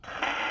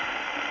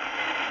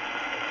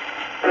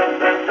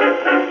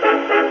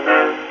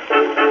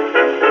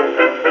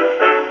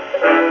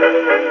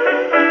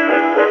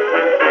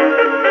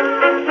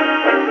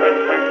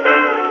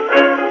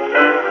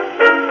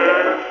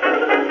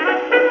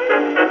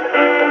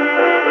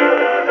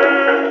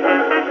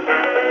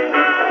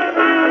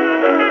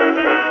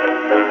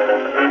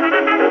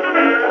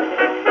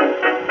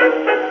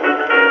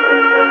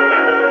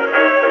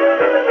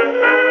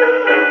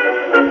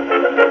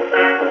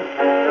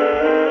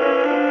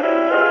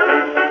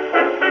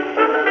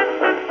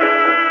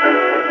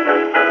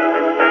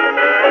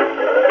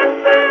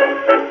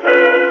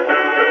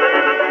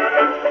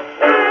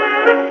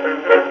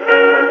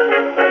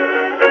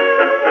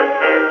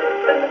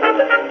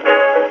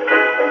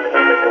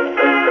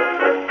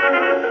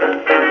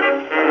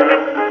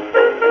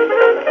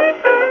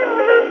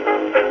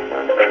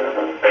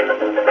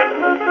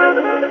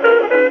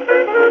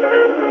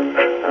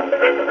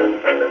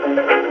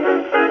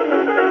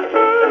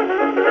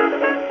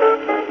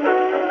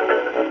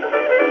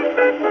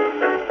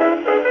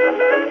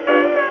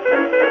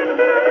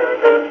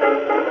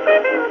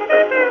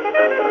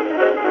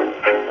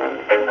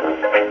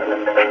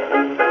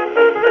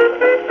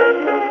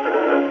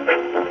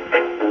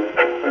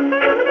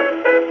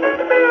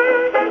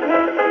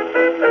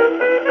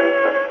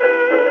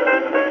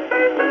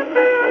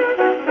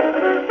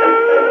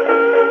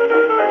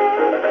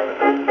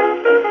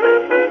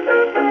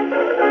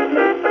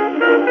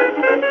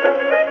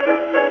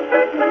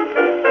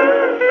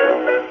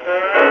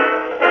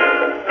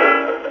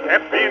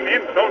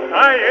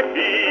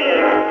society.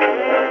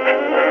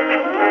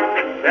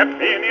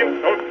 Stepping in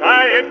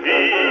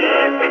society.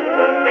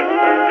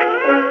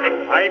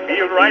 I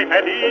feel right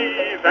at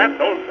ease at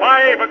those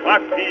 5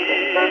 o'clock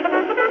teas,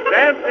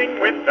 dancing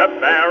with the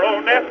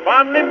Baroness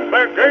von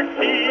Limburger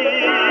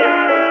tea.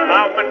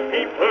 Common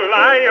people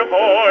I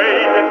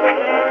avoid,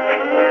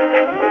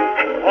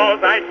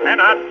 'cause I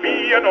cannot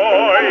be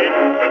annoyed.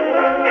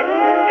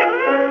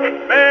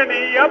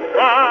 Many a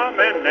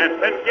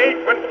prominent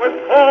engagement was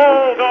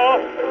called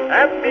off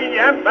at the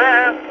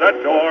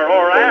Ambassador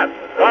or at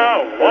the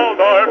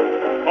Waldorf,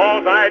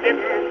 'cause I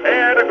didn't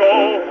care to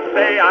go.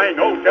 Say I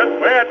know just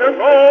where to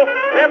go,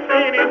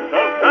 stepping in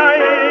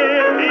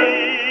society.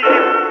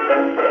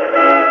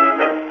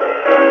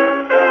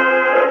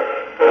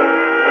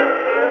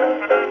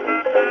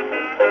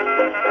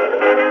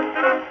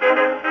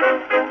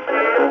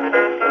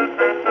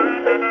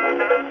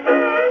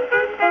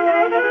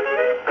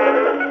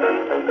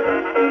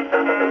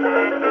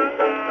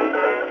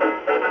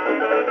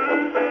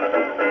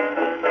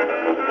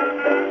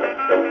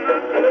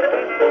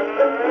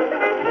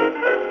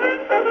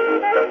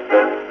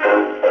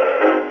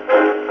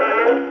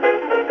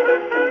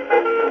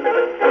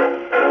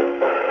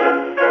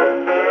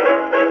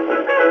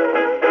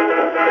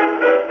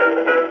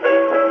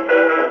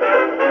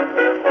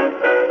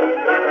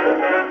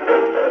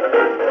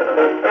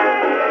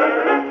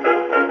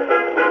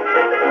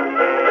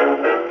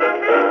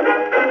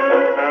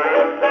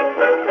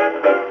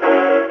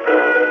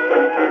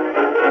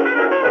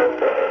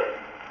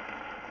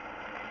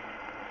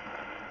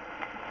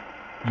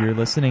 You're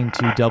listening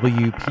to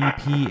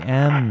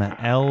WPPM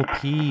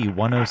LP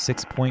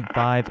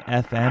 106.5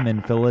 FM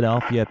in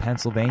Philadelphia,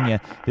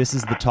 Pennsylvania. This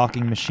is the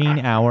Talking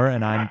Machine Hour,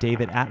 and I'm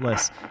David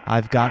Atlas.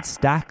 I've got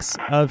stacks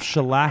of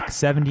shellac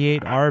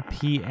 78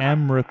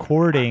 RPM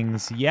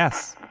recordings.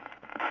 Yes.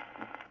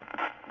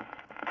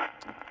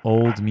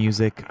 Old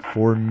music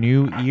for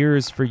new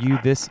ears for you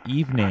this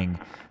evening.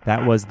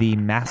 That was the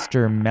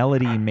Master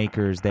Melody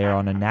Makers there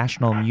on a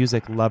National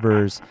Music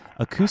Lovers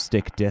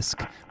acoustic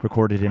disc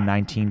recorded in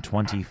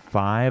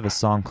 1925, a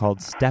song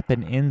called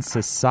Steppin' in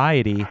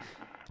Society.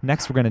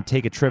 Next, we're going to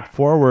take a trip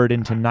forward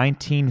into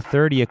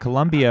 1930, a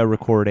Columbia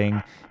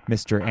recording,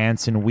 Mr.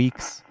 Anson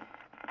Weeks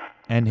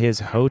and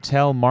his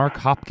Hotel Mark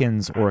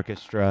Hopkins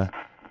Orchestra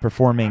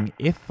performing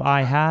If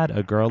I Had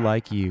a Girl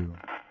Like You.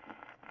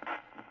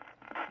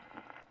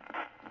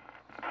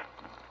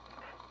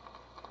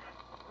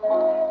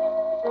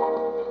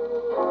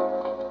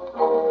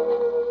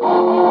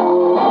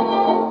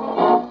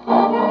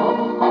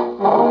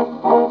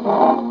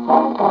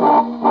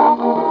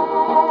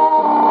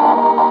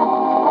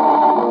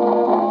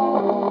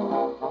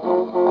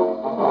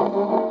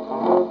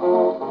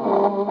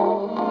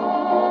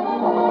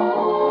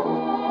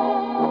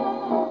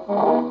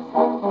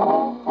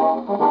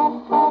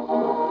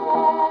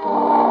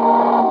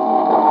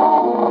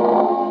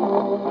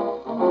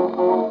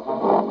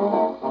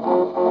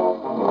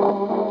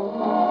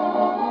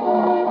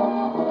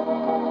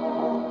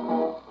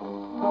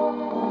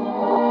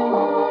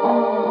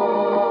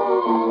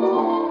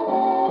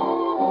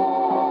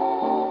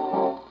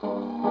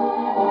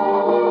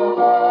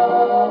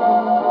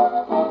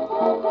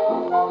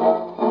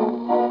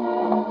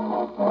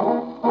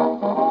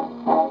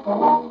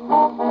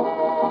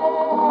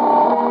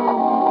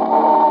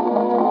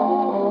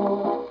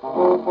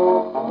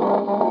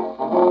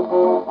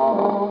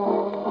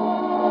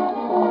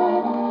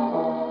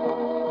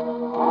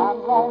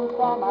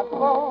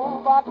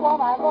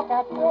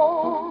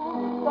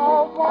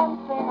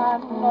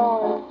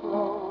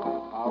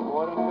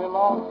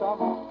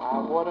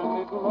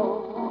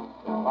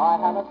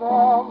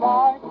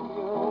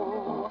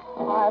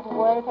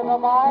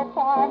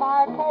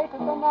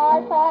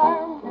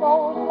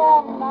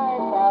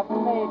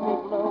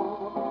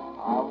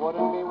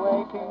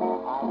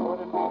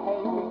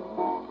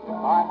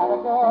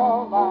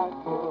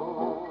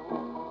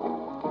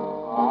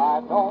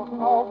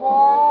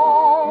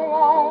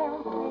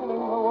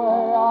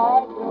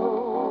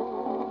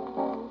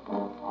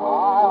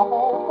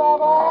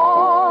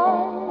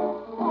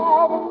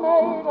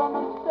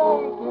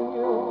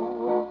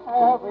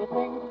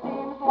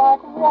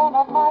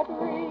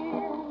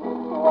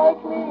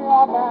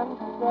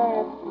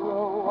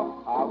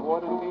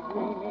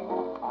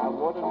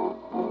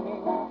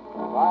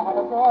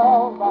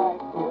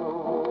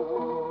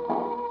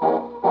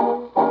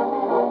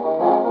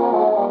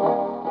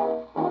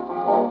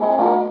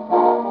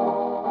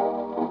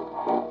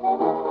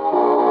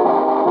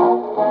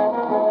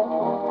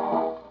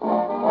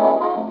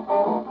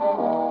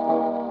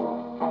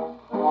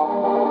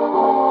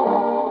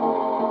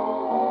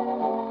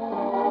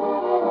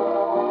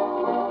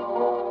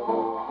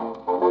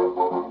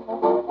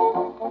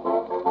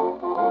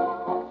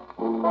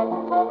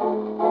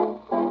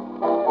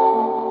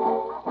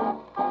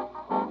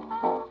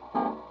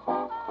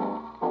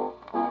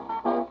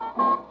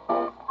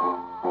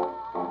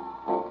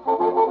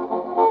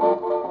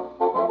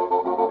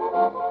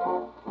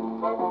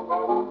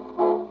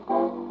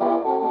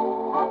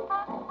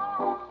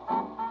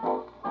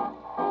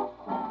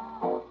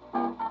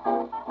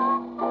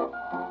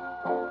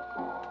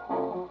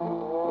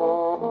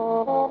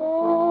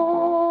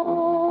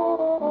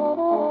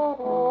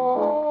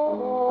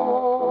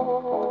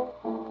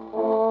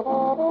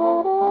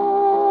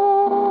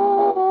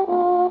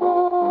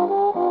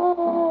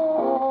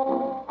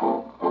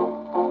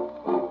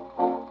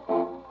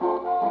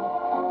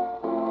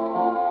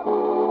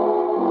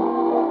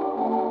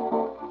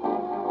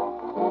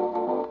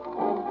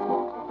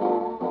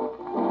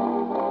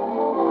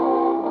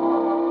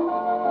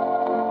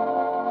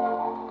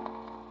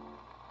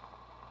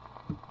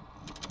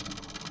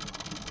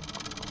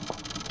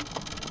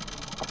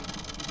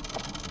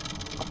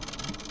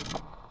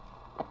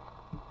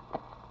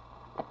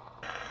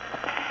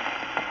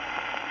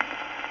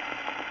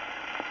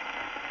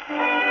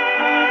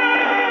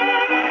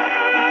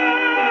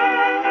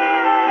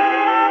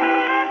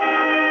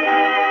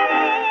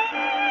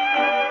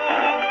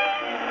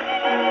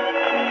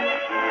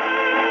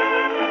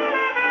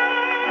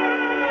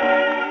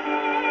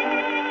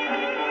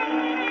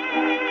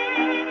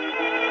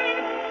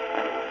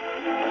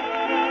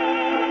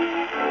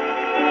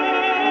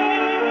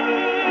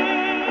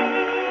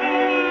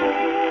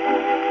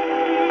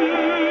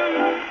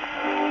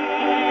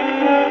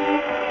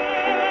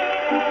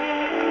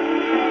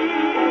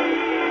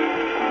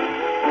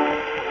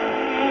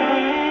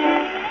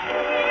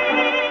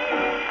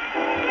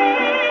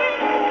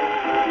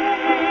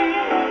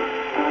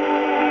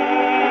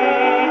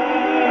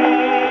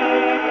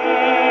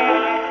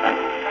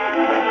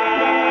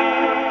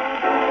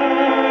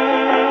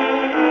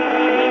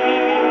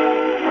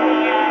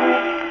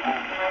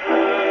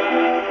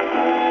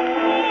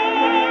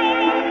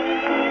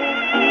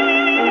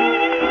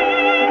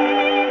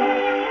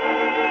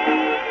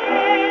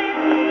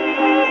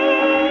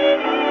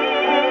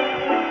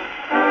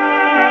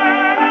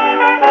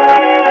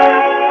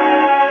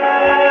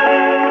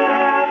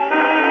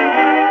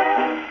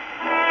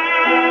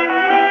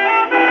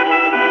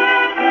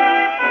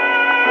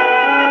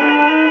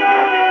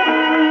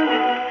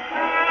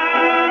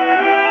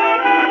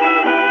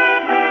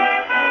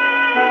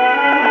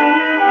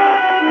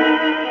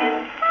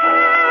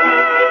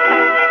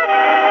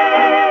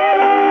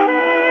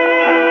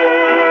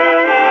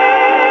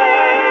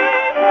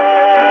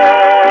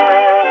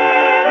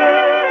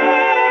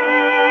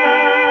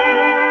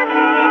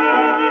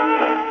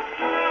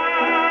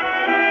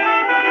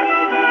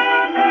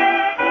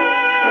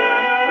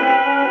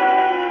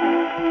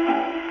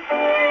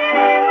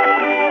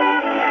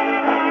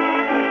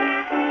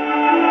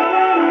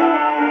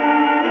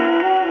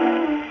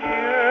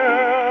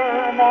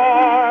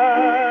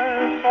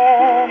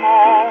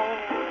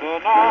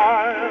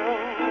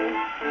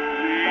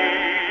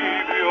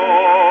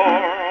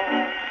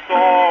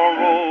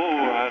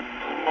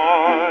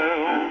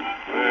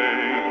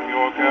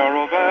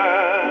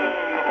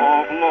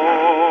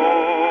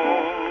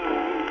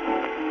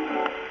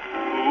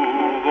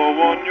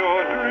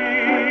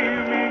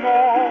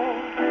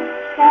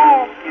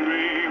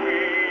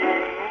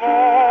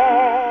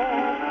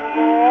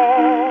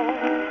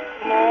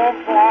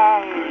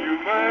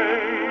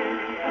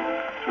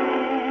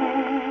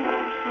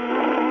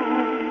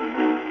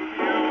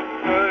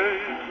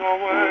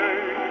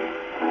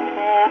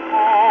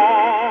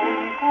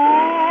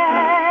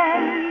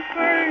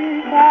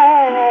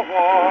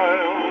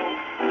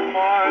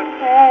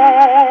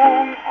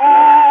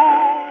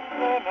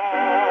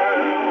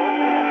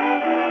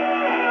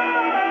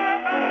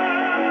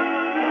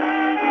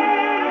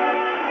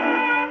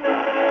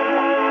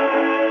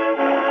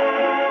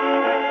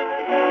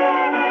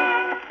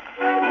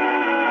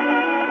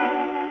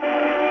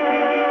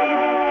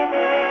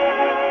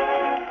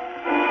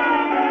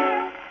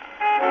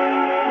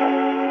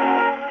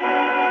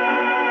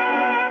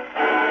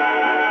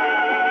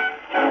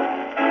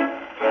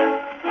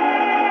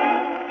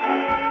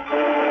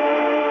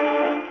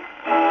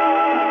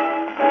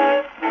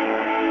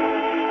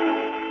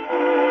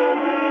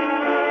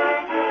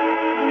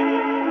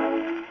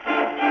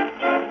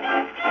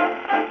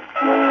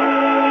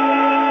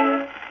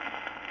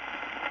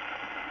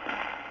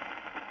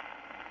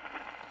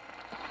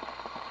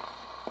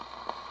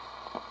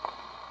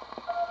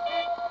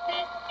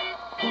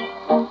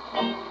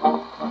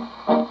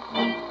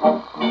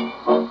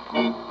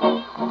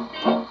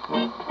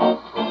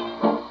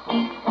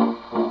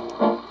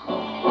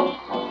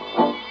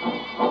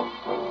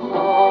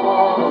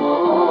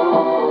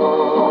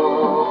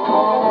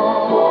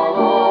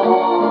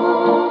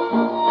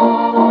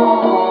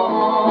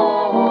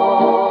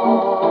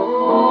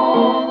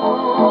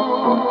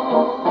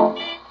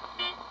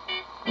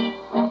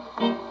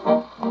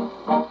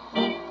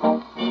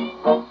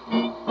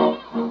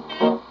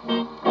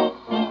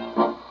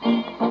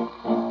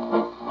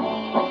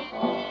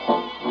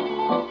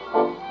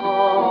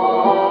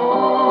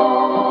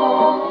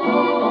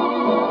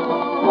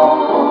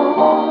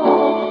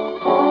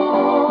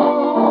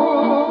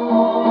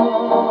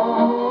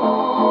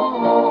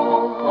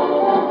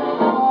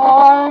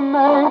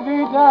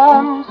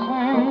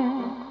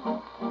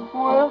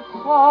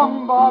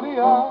 Somebody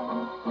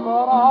else,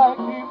 but I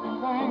keep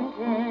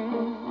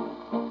thinking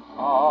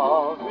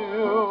of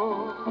you.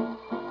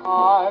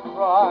 I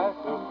try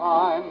to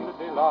find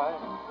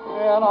delight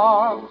in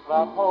arms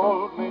that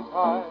hold me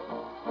tight,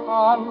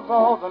 and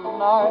though the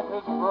night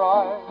is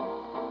bright,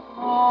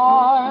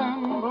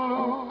 I'm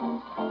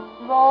blue.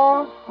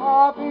 Those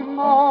happy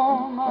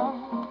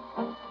moments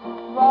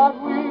that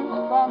we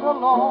spent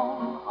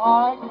alone,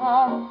 I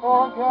can't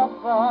forget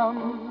them.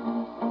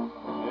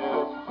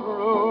 It's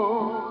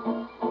true.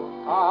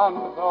 And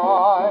though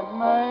I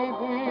may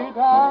be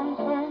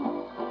dancing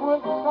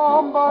with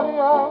somebody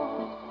else,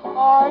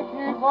 I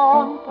keep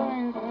on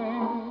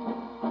thinking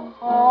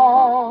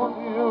of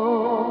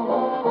you.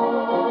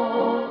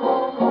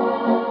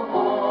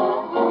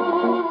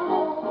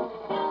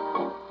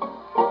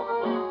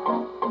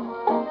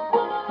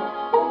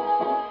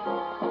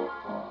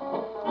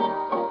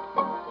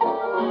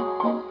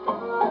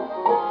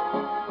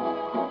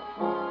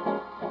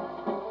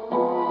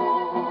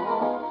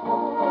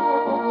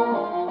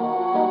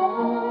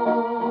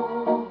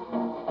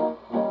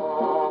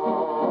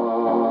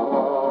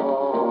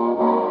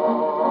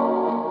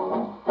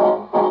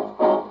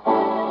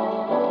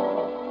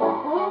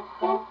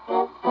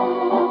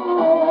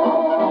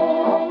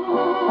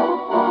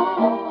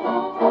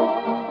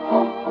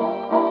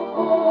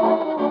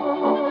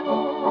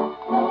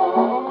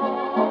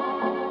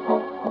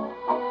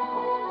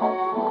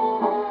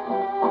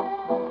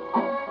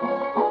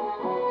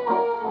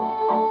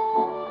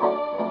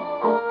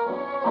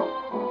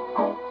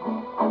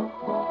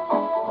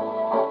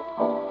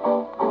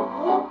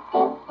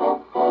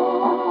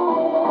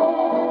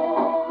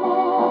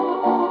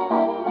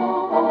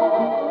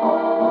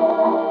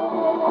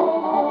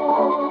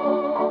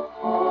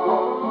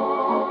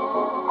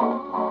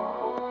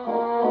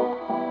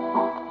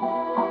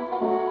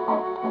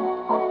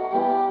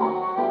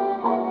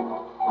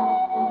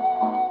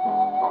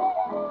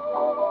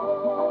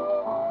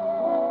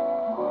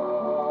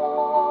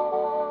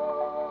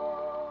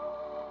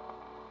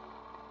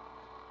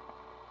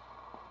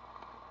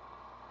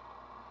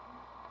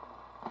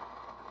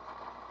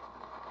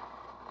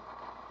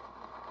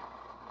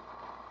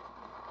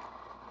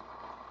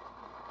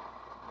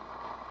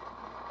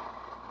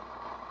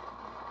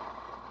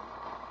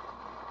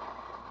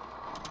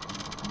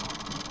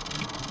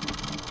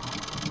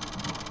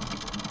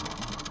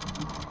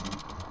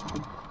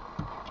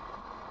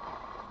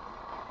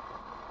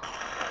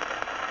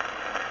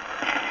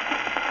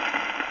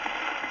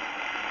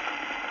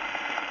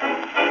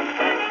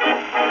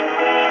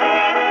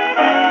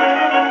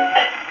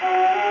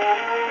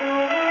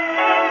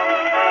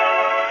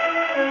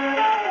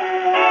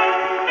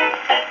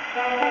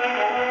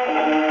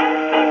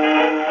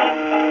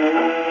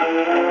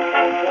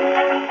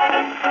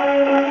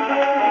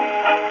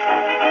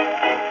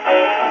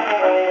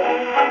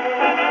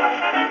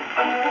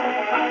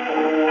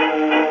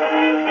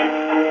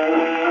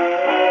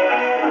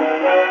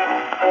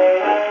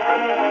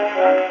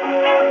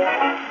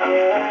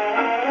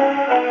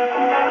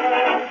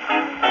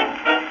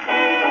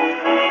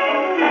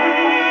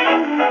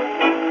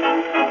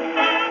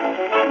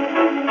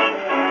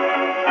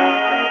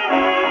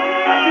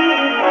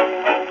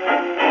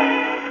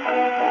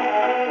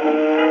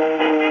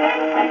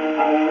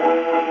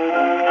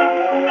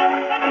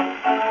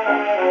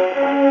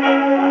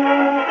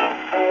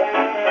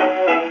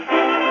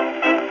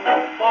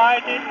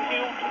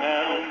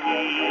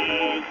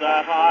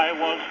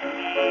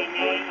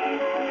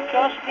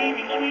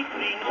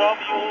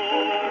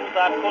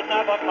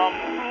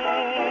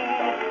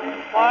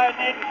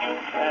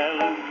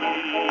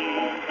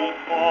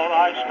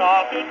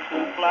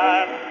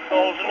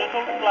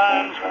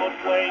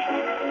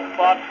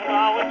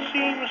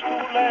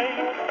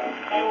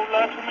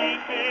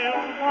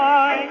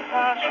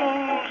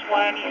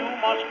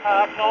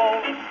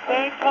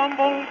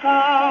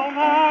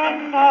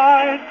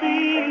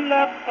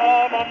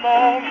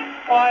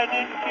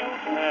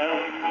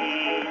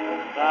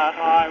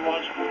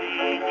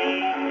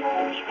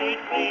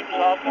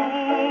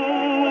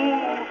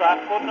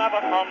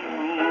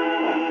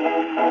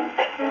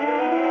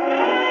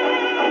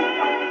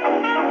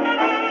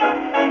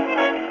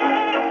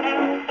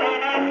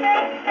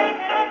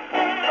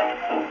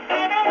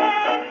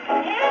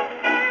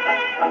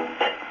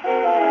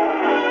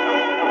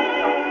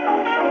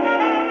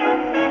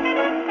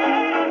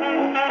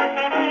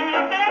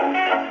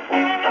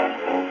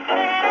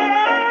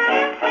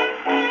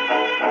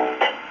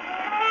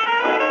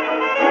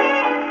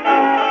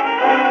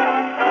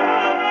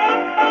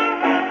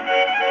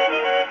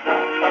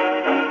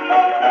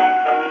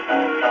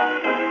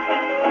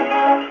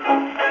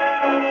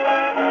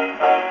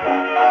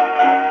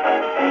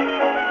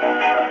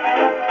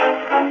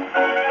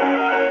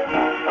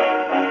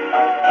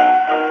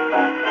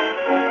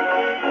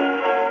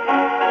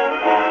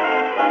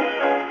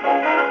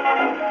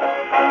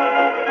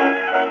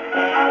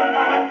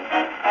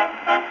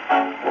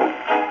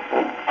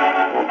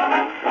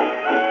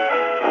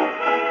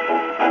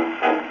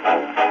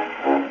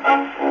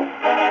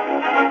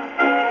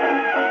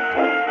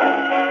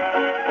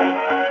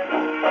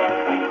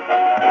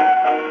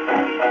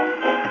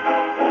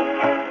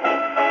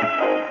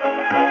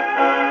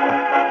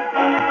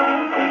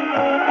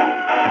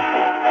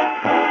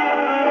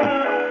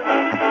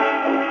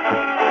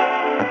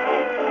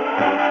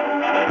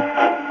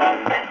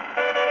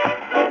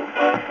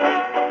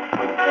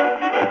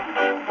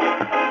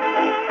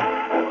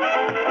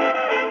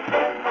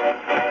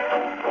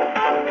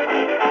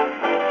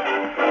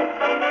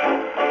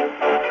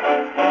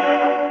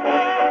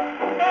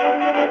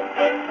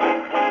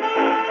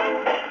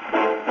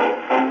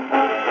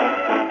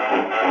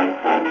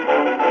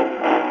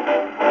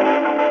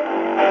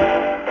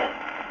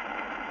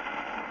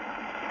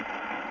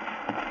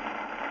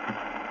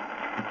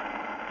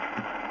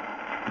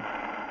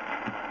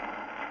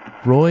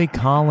 Roy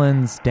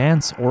Collins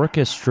Dance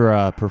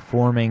Orchestra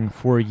performing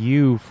For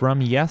You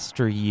from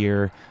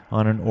Yesteryear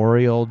on an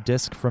Oriole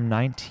disc from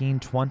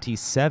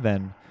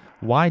 1927.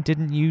 Why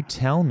Didn't You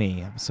Tell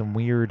Me? Some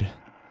weird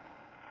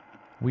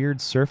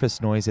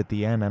surface noise at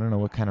the end. I don't know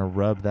what kind of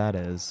rub that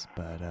is,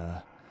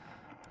 but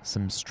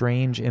some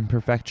strange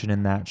imperfection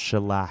in that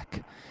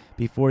shellac.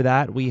 Before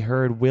that, we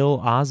heard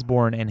Will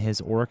Osborne and his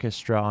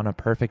orchestra on a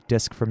perfect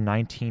disc from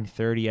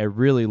 1930. I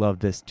really love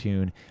this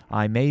tune,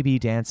 I May Be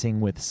Dancing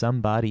with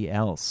Somebody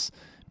Else.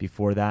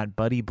 Before that,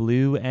 Buddy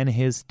Blue and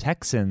his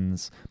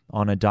Texans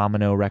on a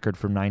Domino record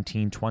from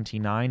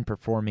 1929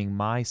 performing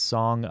My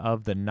Song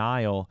of the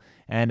Nile.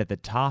 And at the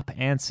top,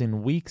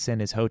 Anson Weeks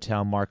and his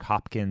Hotel Mark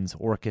Hopkins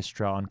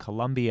Orchestra on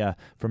Columbia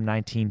from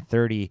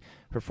 1930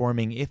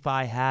 performing If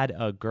I Had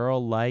a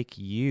Girl Like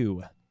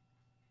You.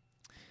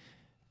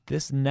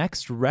 This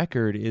next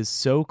record is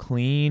so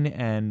clean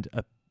and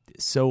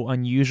so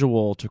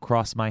unusual to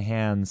cross my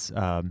hands.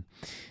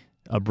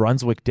 A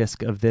Brunswick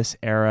disc of this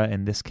era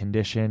and this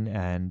condition,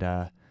 and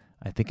I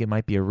think it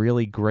might be a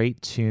really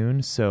great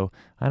tune. So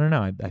I don't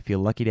know. I feel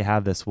lucky to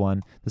have this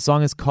one. The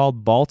song is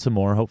called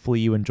Baltimore. Hopefully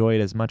you enjoy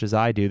it as much as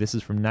I do. This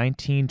is from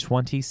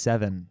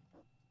 1927.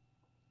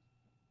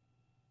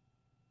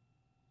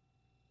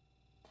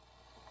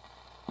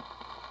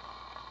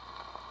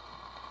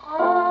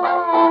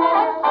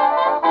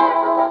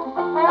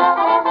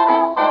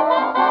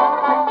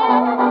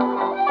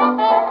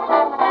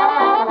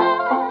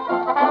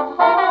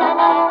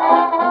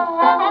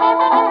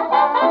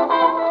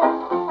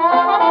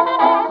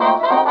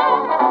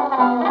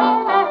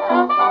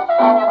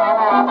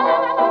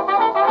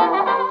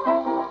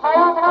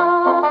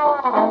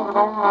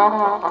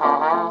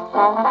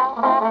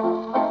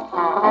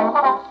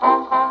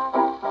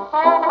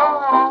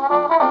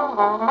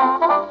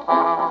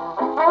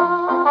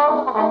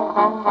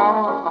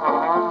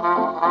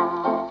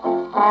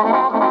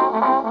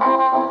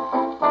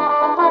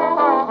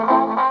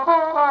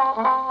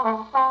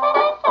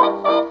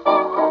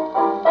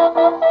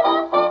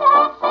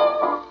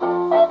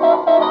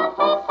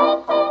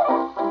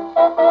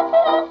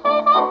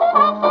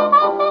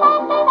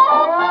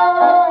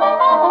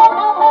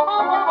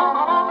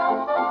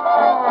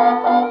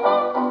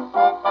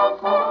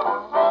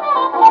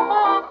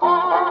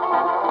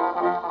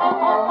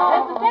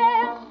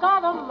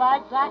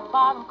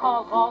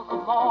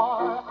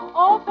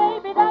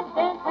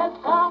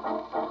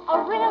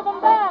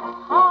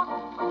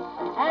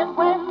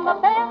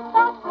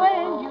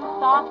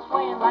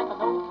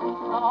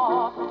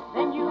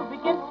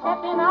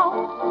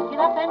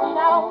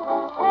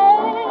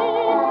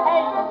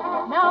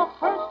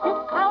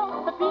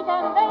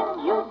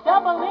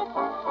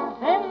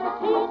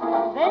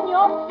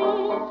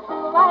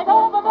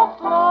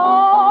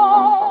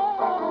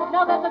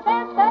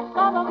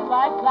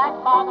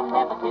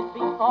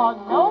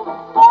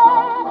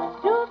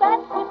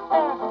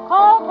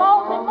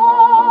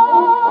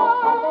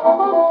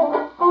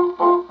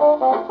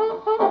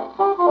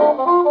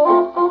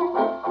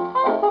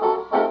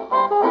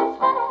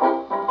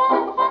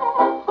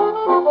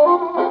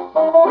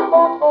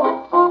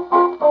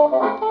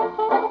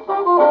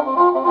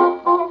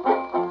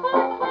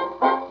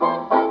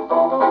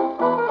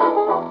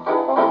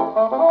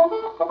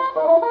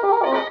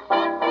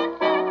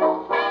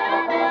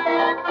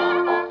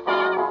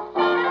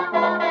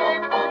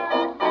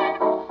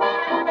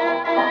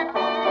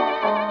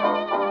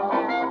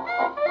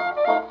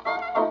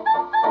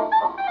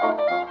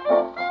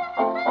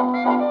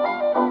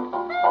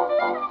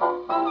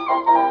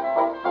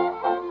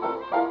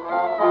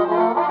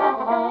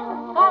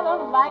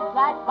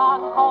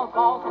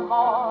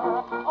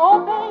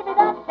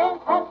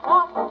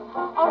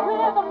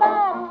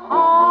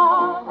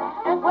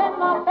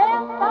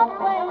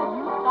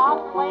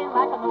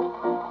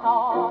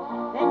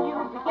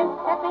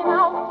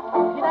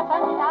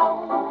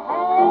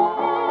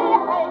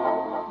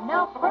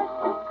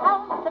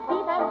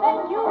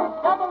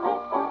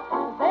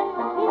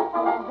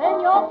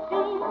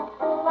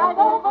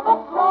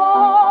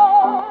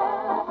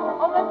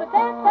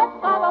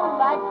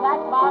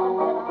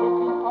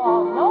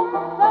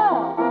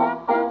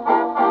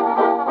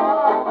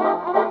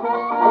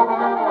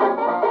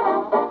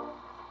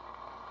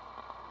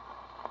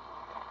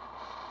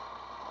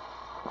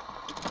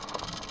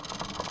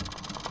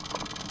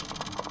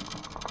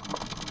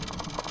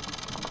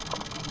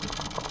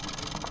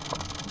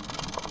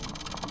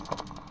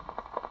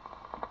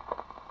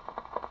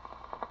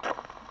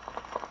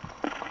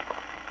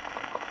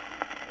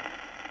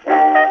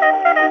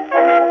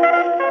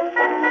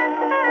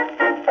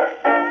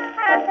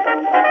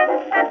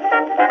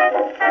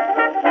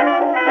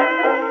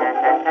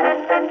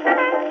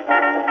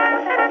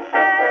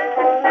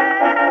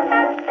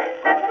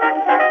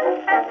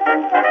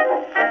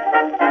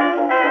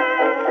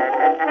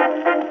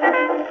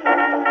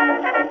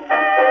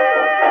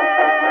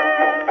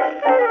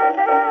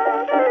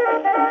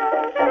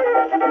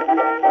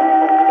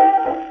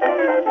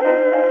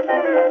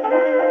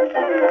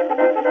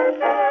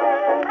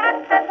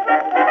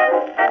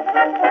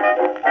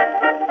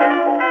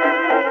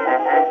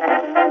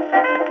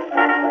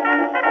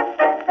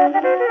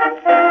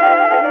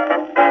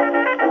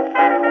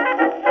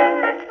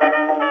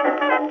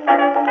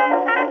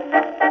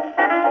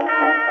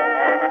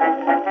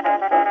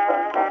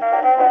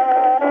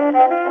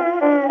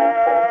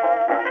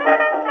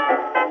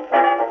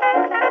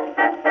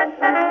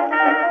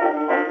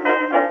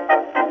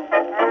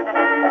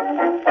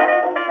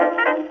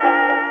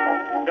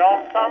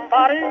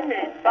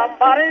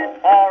 somebody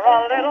for a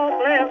little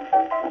bliss?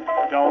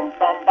 Don't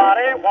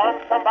somebody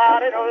want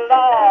somebody to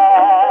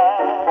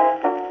love?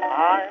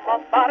 I'm a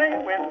body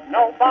with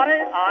nobody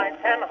I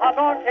can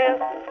hug or kiss.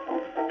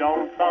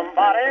 Don't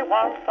somebody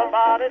want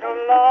somebody to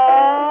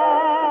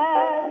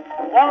love?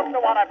 Wonder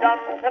what I've done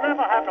to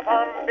never have no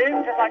fun,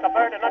 being just like a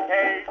bird in a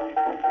cage.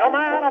 No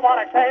matter what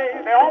I say,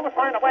 they always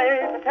find a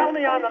way to tell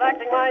me I'm not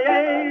acting my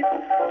age.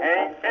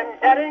 Ain't been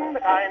getting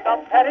the kind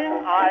of petting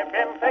I've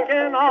been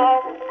thinking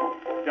of.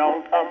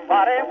 Don't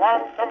somebody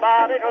want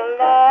somebody to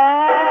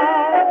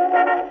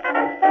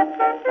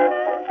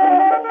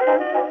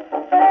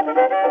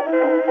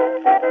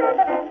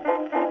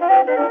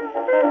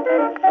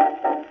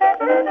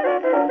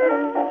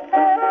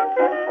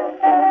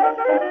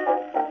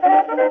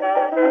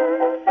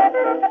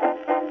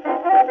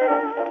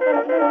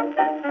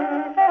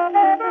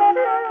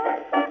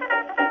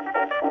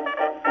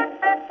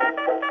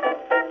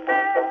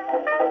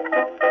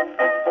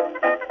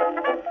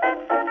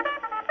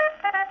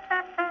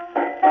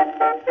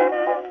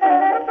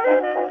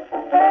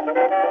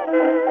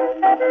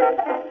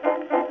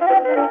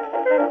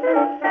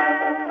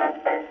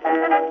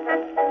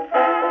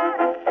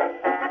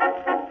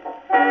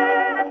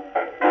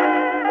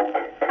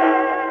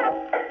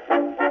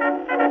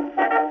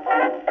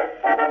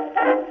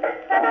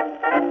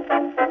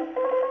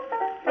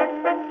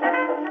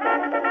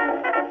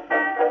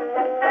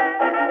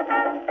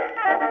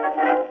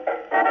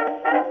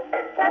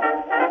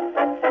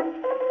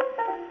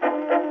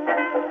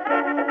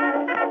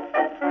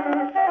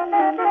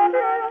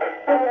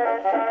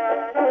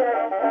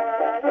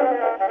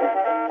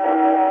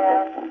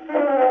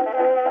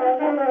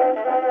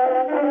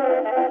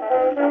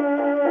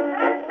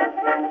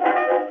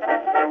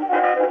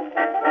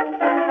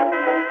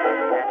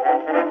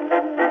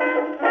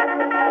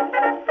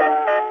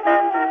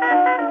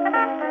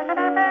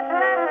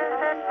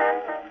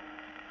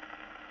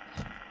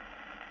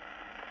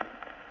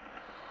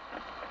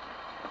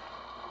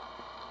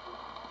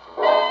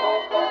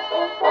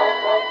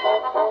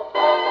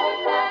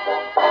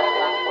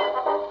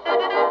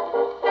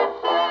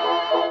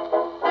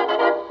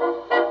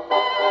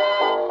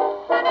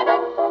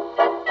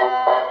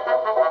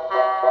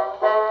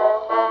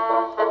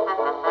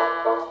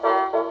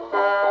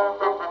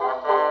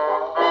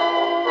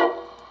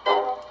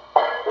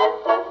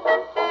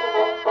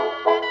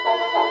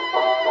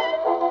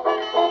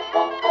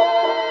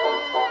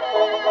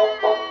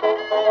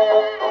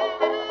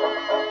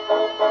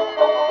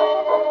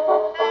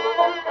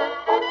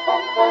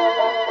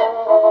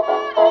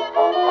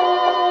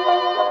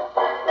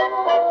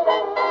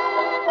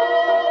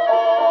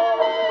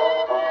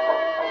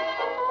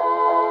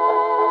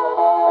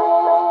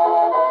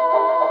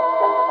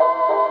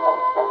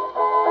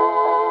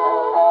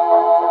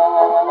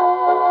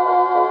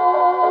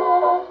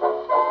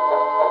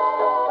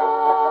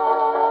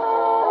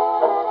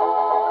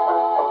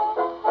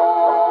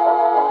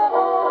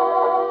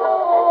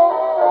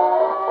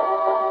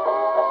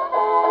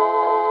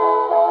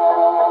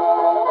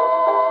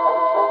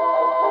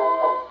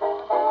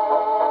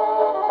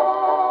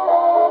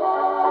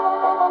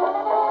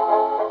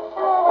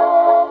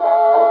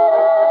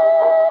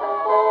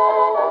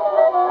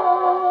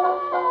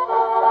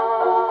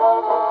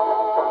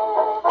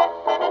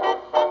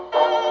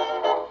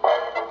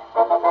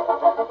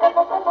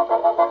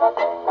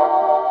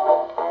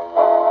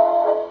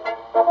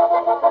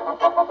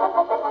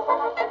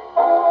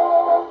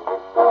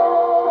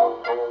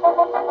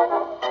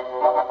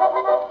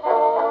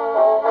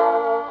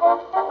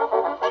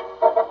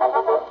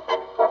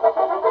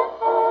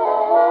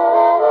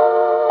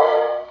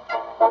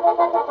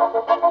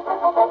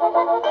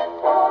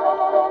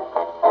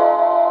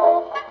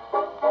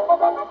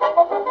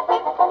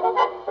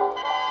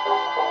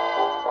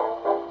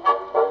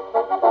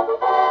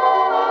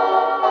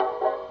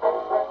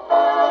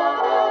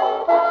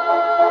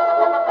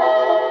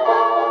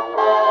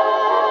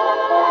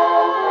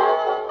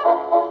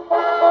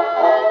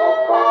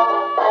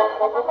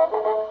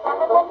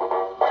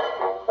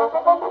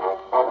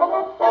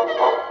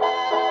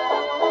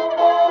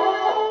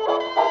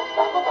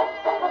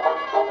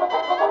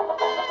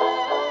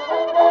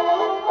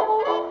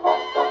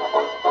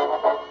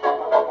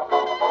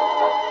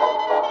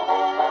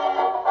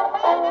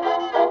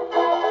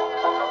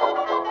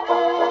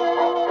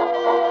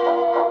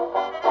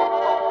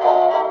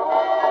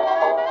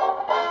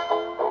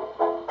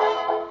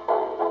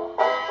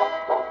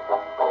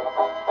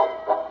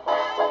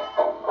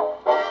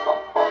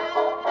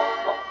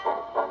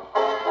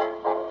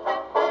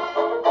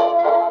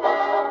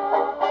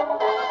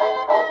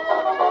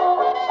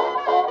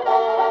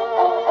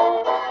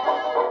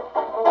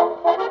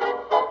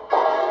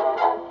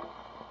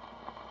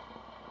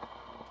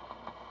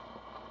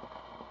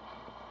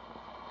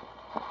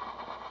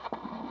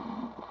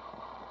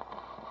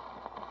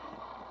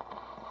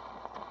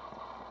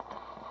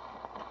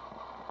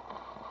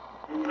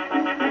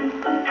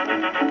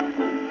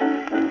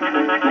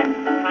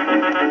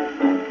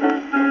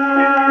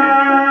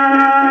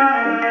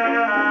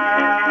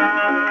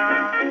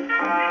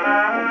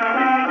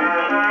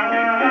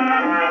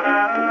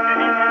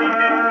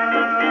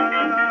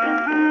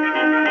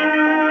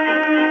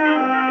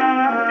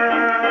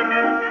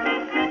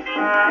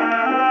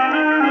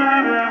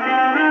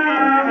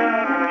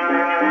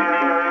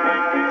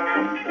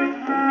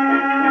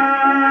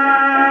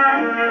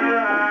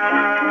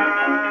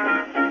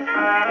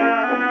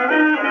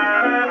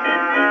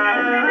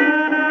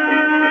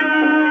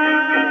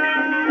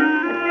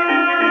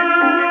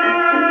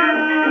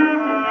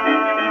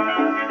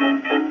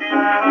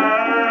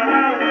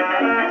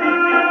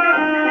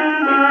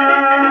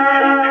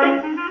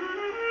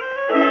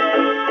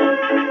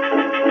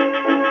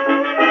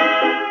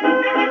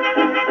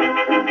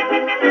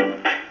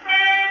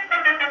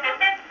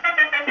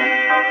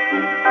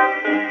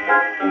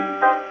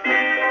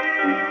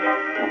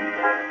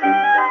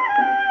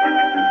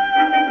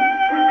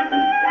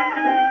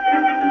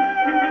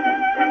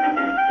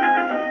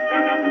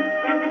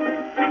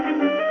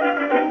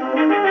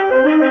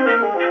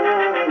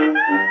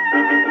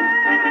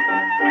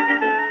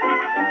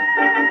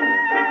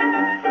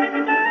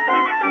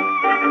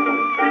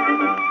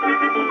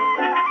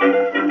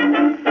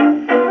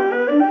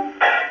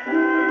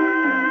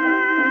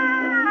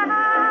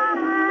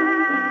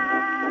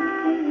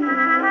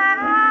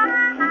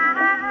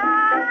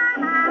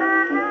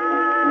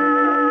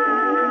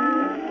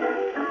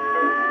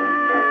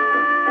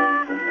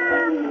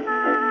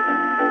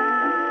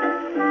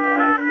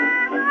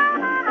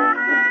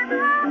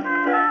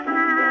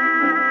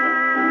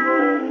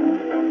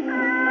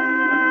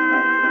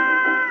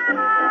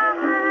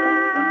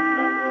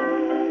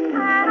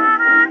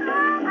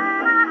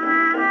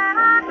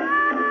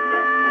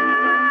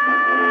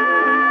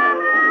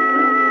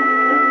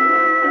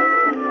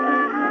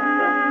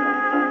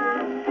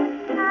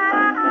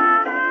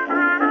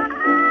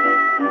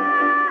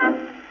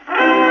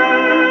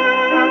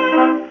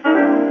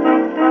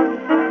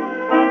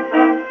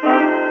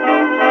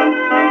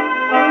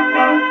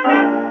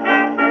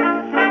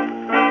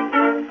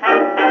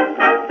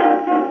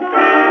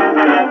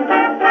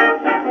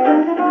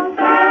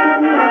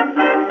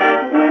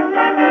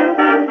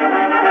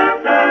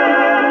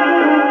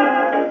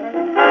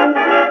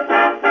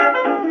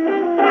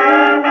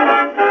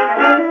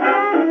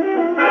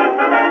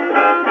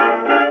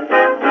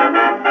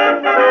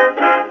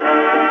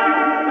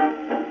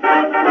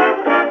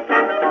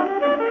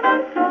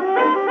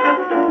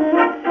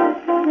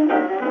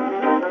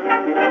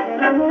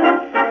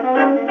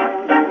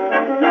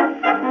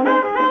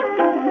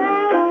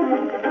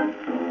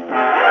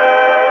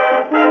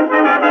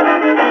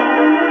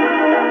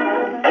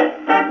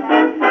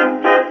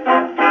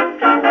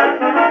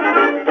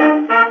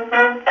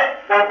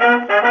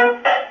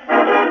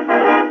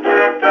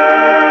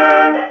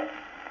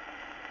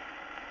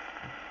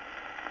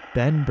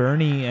Ben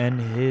Burney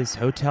and his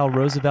Hotel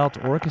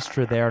Roosevelt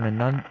Orchestra there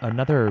on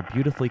another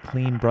beautifully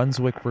clean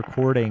Brunswick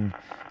recording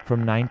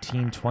from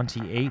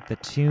 1928, the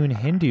tune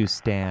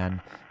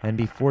Hindustan. And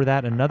before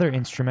that, another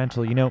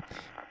instrumental. You know,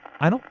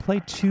 I don't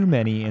play too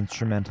many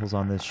instrumentals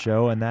on this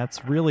show, and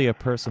that's really a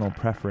personal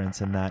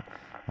preference in that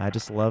I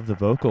just love the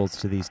vocals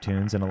to these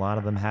tunes, and a lot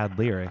of them had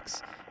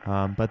lyrics.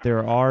 But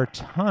there are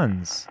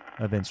tons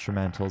of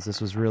instrumentals.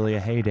 This was really a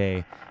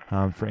heyday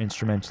for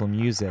instrumental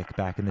music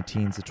back in the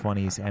teens, the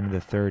 20s, and the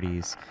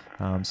 30s.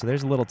 So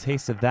there's a little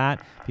taste of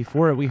that.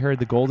 Before it, we heard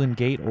the Golden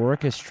Gate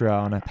Orchestra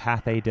on a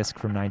Pathé disc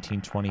from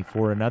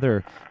 1924,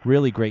 another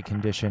really great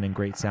condition and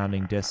great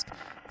sounding disc.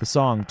 The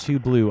song Two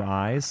Blue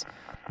Eyes.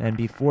 And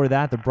before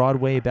that, the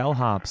Broadway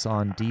Bellhops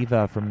on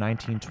Diva from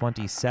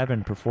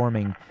 1927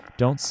 performing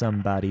Don't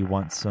Somebody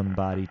Want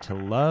Somebody to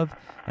Love.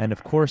 And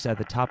of course, at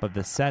the top of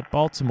the set,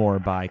 Baltimore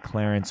by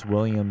Clarence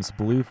Williams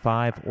Blue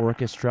 5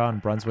 Orchestra on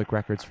Brunswick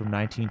Records from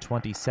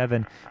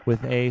 1927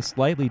 with a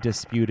slightly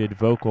disputed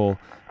vocal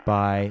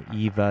by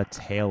Eva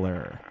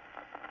Taylor.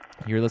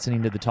 You're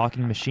listening to the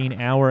Talking Machine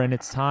Hour, and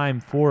it's time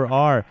for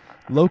our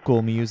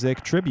local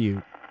music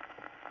tribute.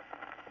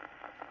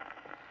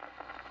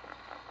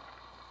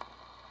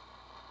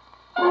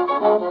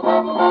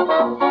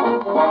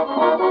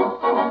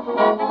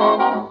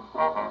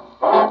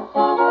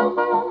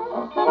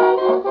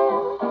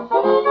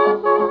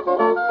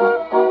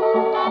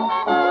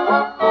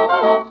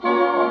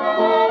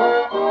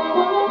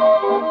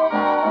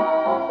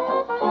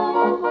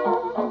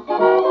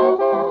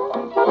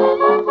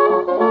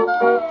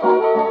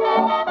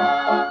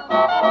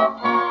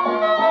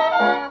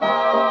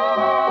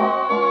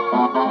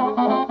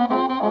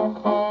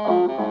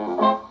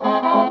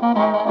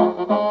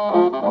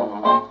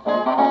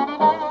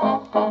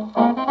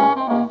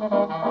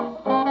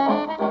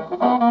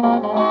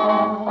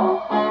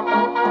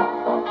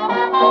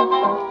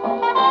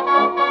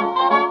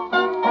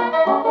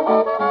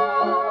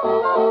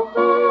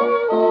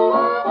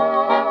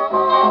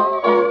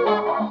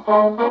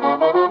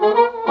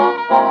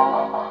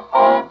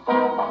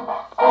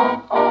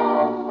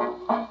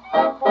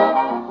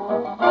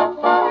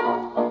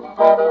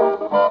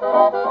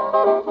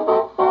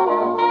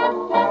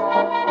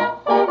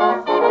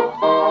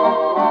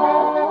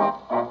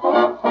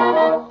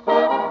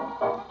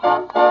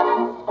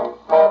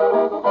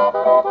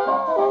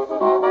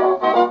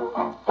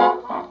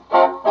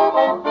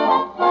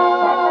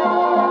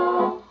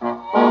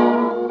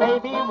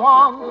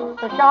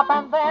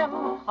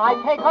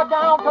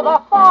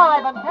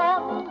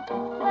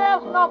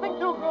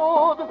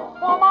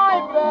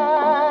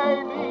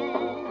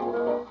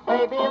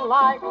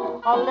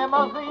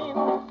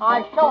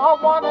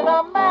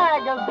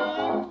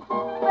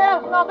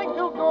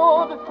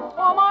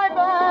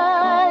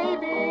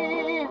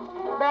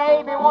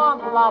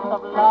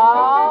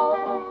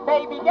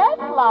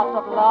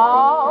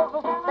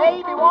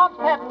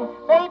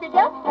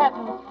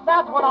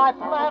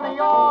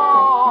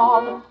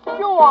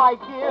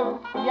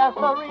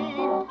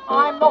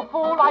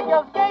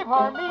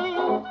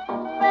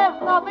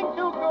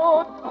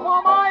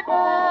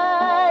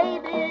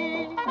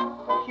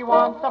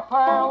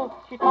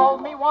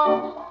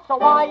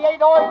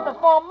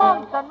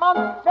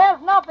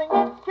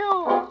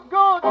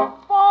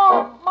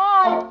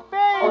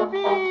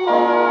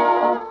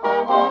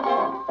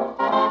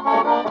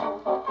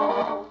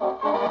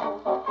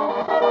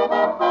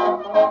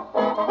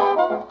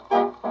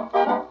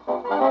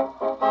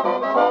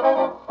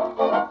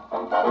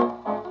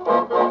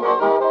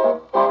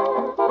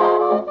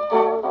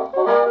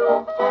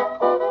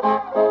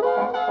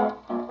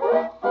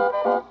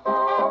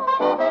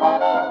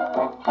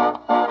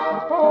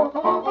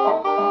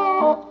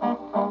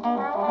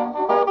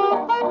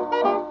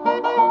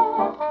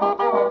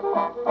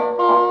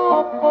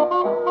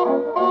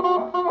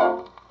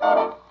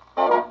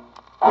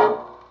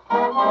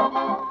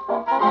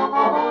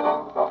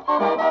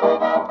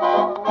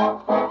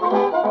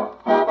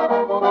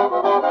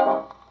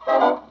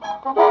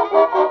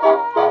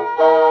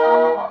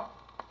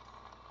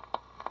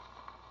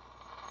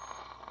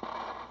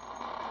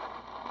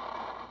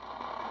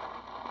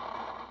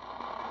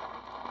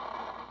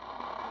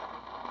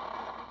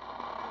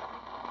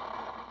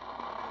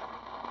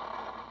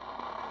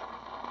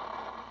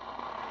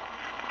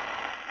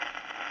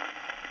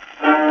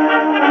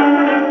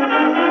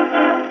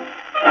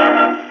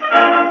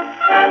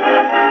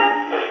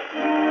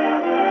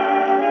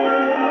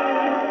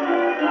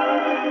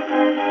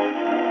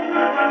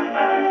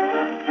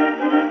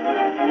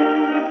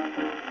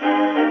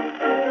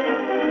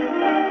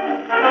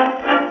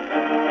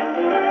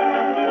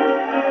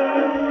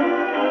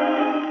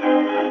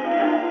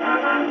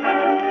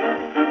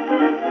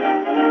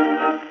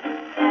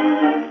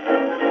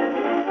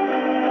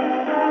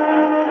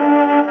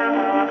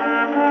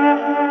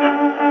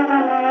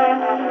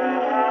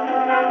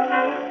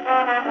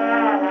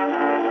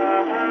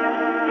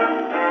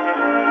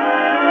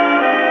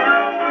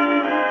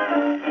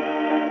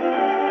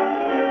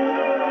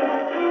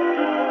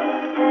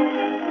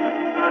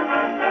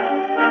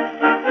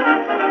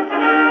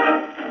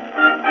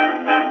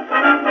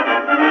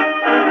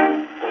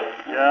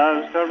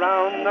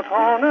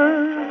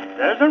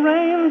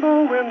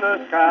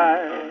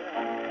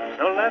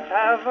 let's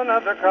have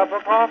another cup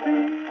of coffee,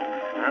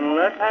 and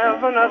let's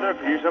have another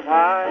piece of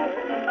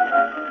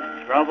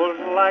pie. Trouble's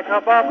like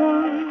a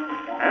bubble,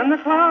 and the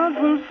clouds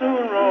will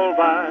soon roll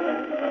by.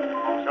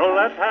 So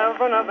let's have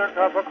another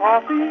cup of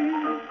coffee,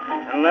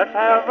 and let's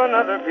have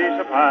another piece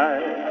of pie.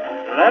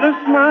 Let a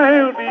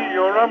smile be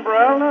your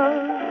umbrella,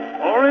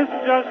 or it's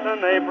just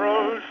an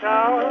April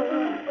shower.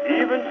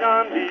 Even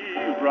John D.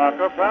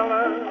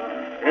 Rockefeller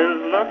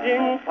is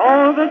looking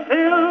for the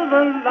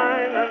silver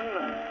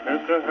lining.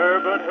 Mr.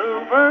 Herbert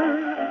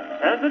Hoover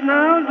says that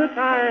now's the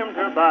time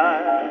to buy.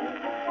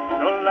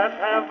 So let's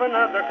have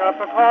another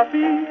cup of coffee,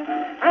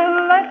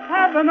 and let's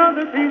have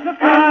another piece of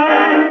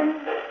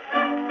pie.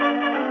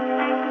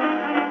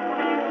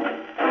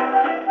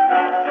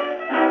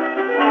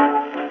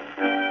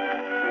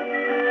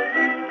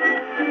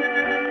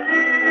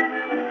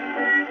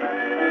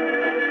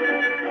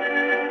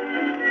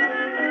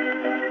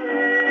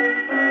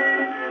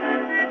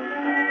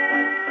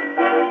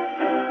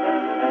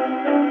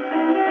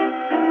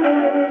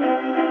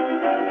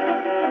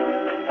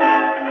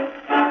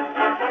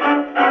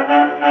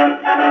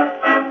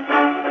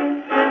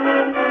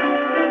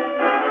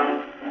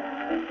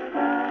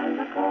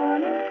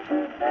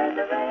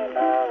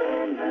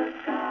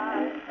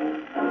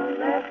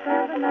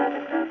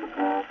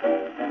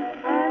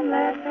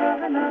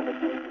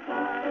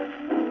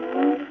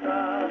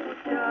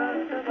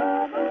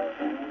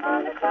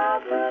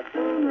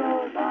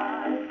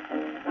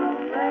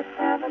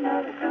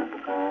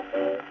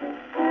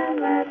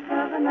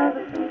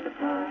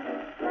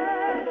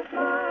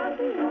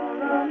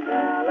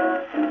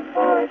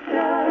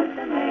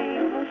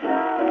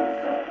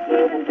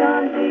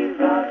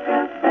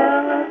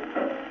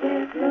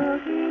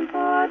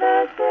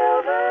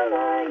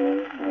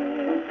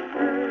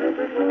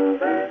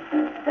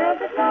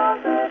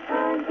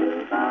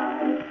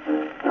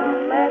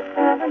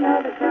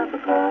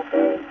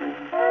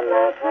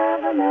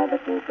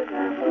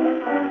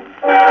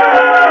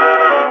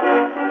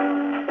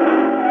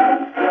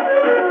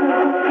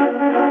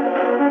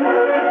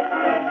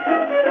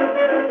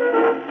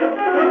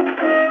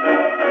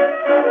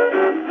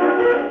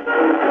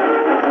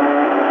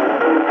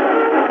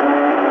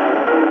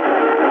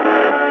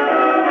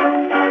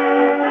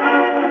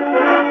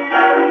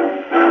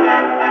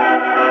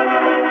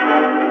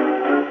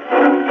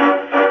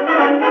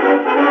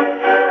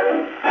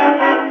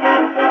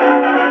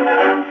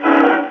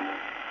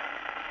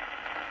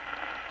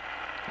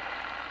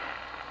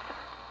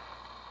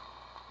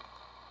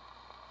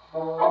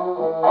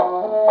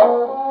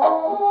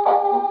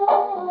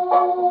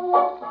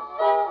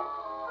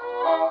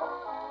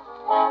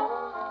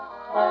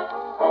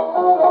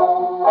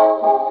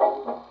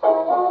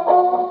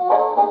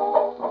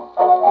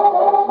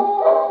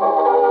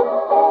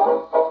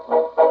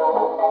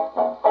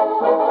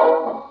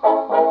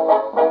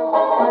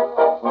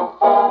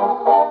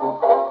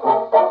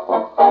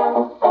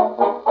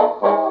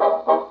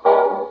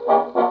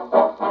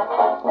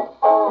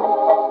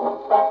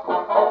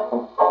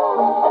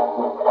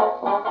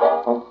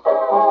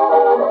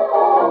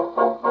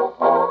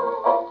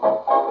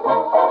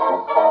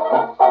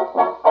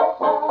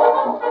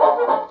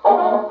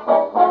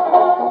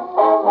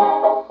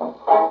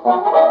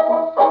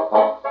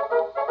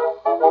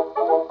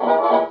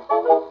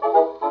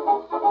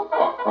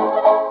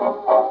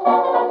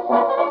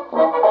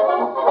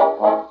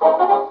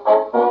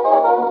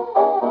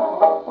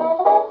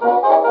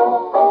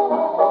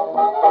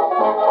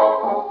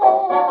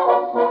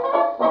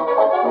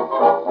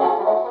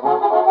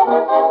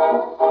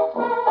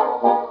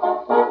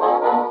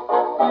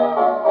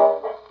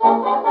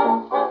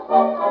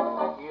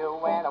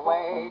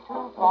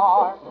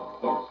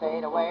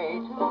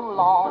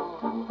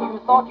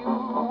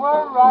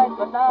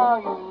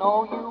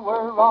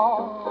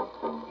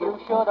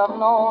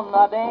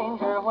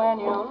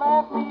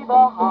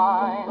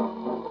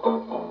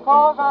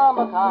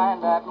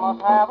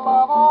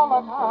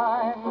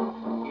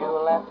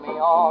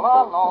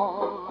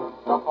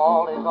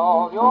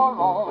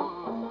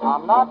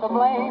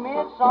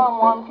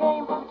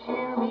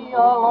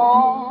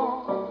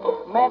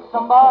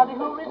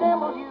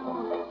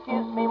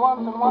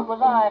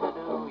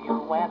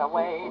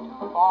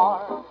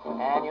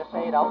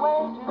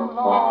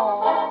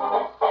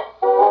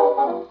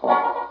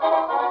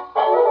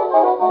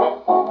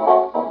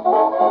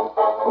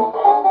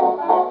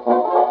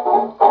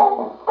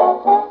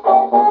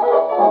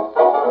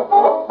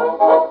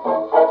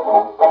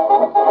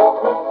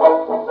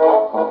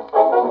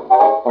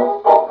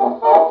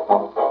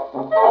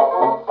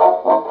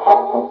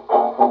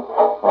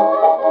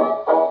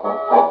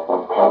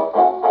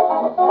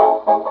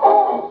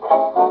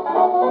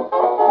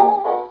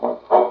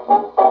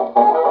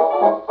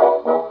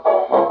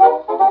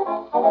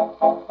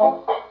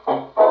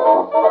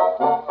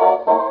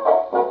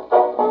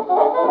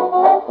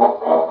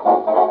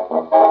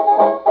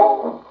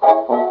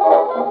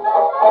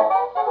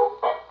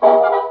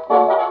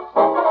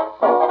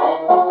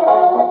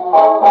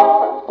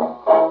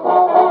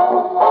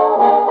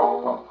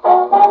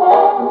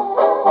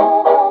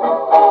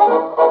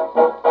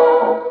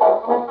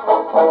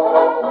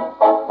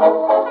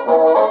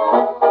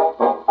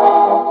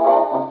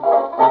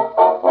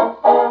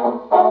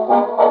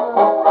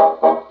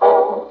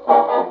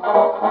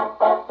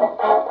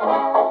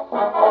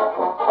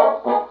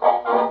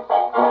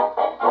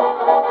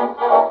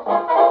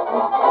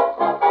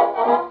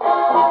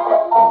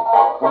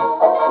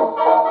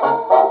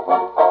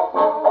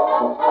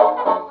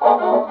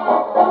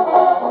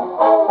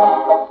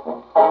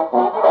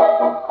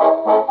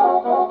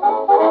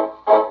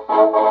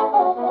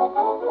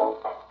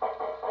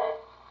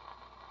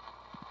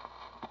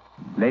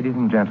 Ladies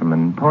and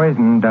gentlemen,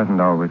 poison doesn't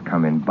always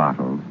come in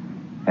bottles,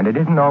 and it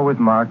isn't always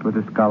marked with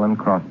the skull and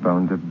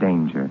crossbones of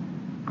danger.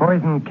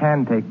 Poison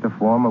can take the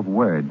form of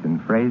words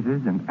and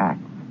phrases and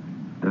acts,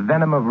 the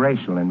venom of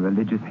racial and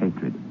religious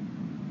hatred.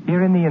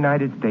 Here in the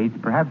United States,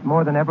 perhaps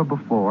more than ever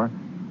before,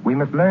 we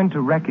must learn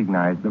to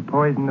recognize the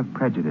poison of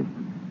prejudice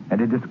and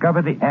to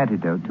discover the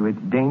antidote to its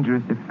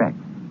dangerous effects.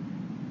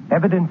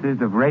 Evidences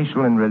of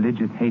racial and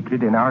religious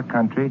hatred in our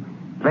country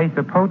place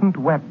a potent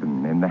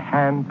weapon in the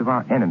hands of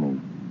our enemies,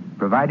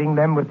 providing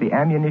them with the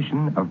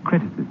ammunition of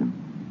criticism.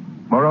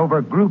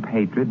 Moreover, group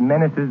hatred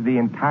menaces the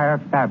entire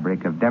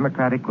fabric of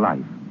democratic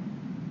life.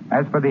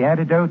 As for the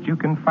antidote, you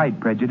can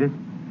fight prejudice,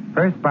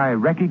 first by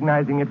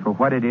recognizing it for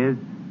what it is,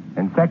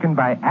 and second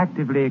by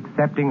actively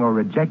accepting or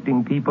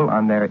rejecting people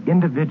on their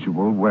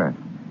individual worth,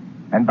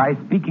 and by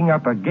speaking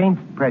up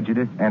against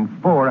prejudice and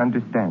for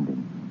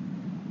understanding.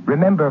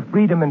 Remember,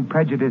 freedom and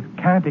prejudice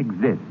can't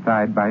exist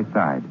side by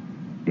side.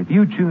 If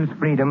you choose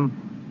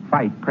freedom,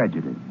 fight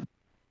prejudice.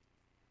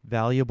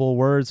 Valuable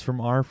words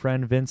from our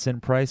friend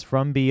Vincent Price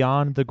from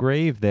Beyond the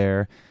Grave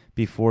there.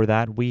 Before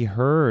that, we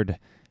heard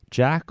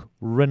Jack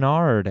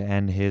Renard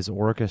and his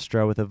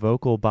orchestra with a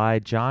vocal by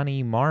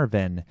Johnny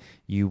Marvin.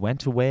 You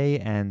went away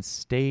and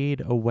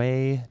stayed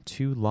away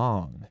too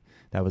long.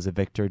 That was a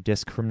Victor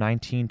disc from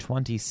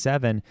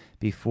 1927.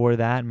 Before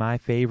that, my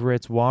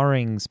favorites,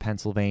 Warring's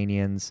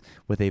Pennsylvanians,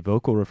 with a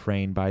vocal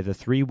refrain by the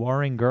Three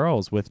Warring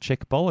Girls, with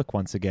Chick Bullock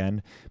once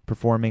again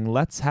performing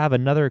Let's Have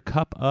Another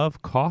Cup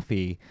of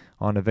Coffee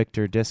on a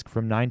Victor disc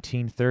from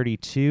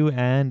 1932.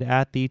 And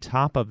at the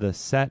top of the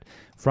set,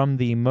 from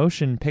the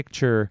motion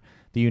picture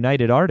The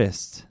United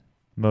Artists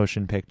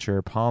motion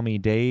picture, Palmy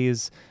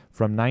Days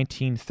from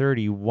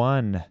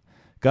 1931.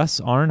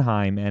 Gus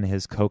Arnheim and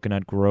his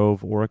Coconut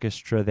Grove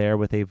Orchestra there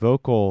with a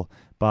vocal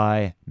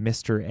by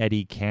Mr.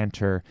 Eddie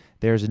Cantor.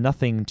 There's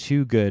Nothing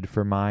Too Good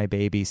for My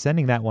Baby.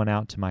 Sending that one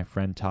out to my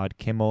friend Todd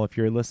Kimmel. If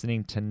you're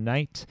listening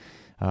tonight,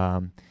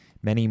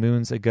 many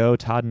moons ago,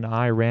 Todd and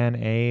I ran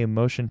a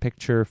motion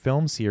picture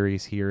film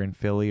series here in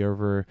Philly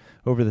over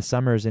the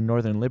summers in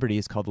Northern Liberty.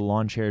 It's called the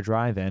Lawn Chair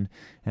Drive-In,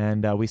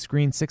 and we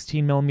screened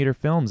 16mm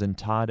films, and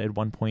Todd at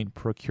one point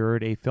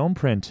procured a film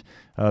print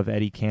of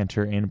Eddie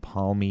Cantor in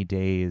Palmy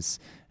Days.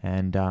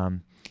 And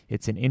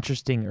it's an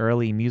interesting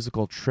early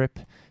musical trip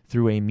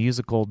through a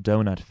musical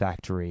donut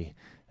factory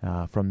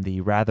from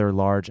the rather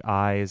large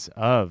eyes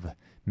of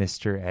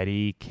Mr.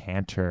 Eddie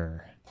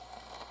Cantor.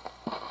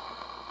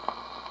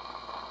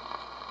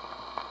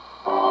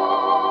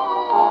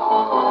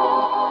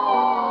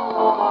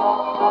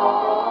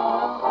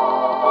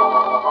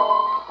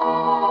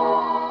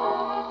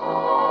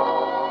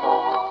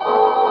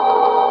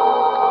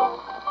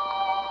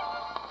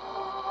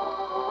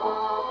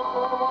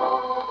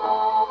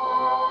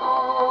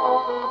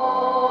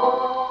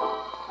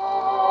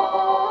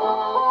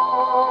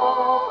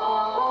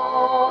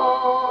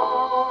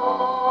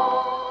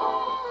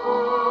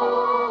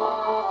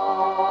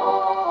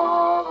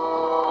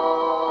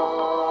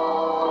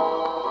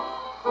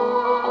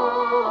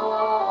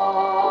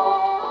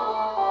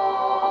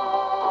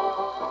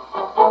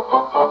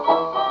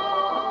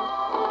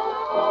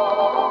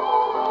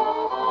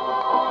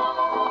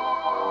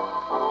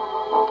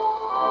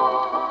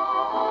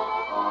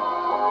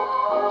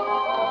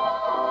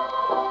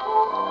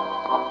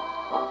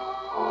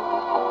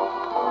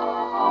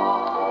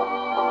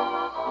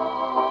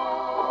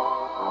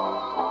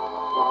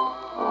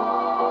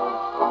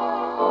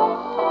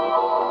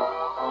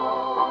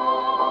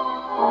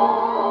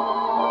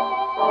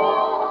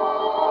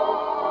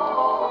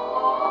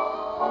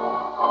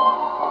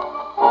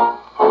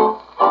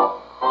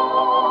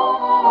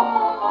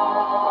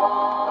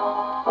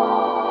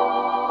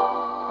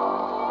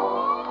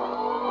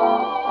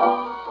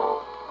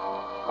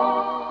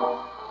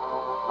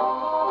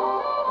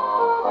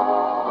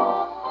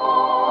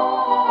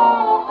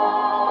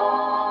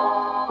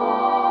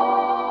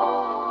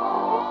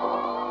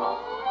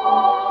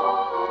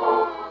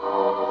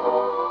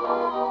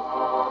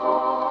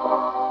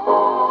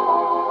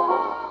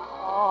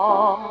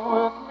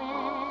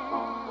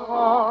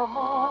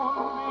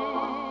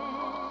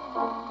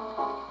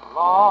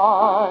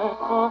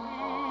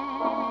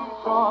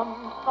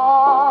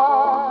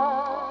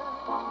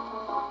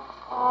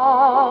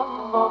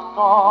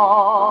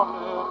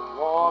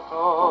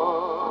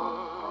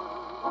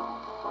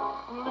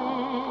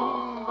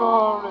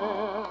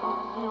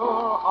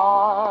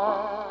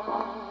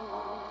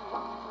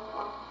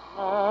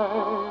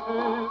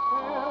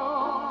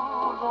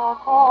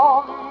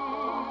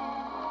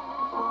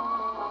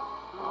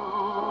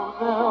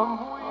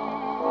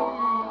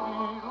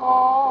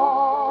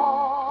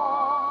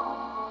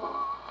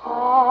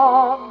 Oh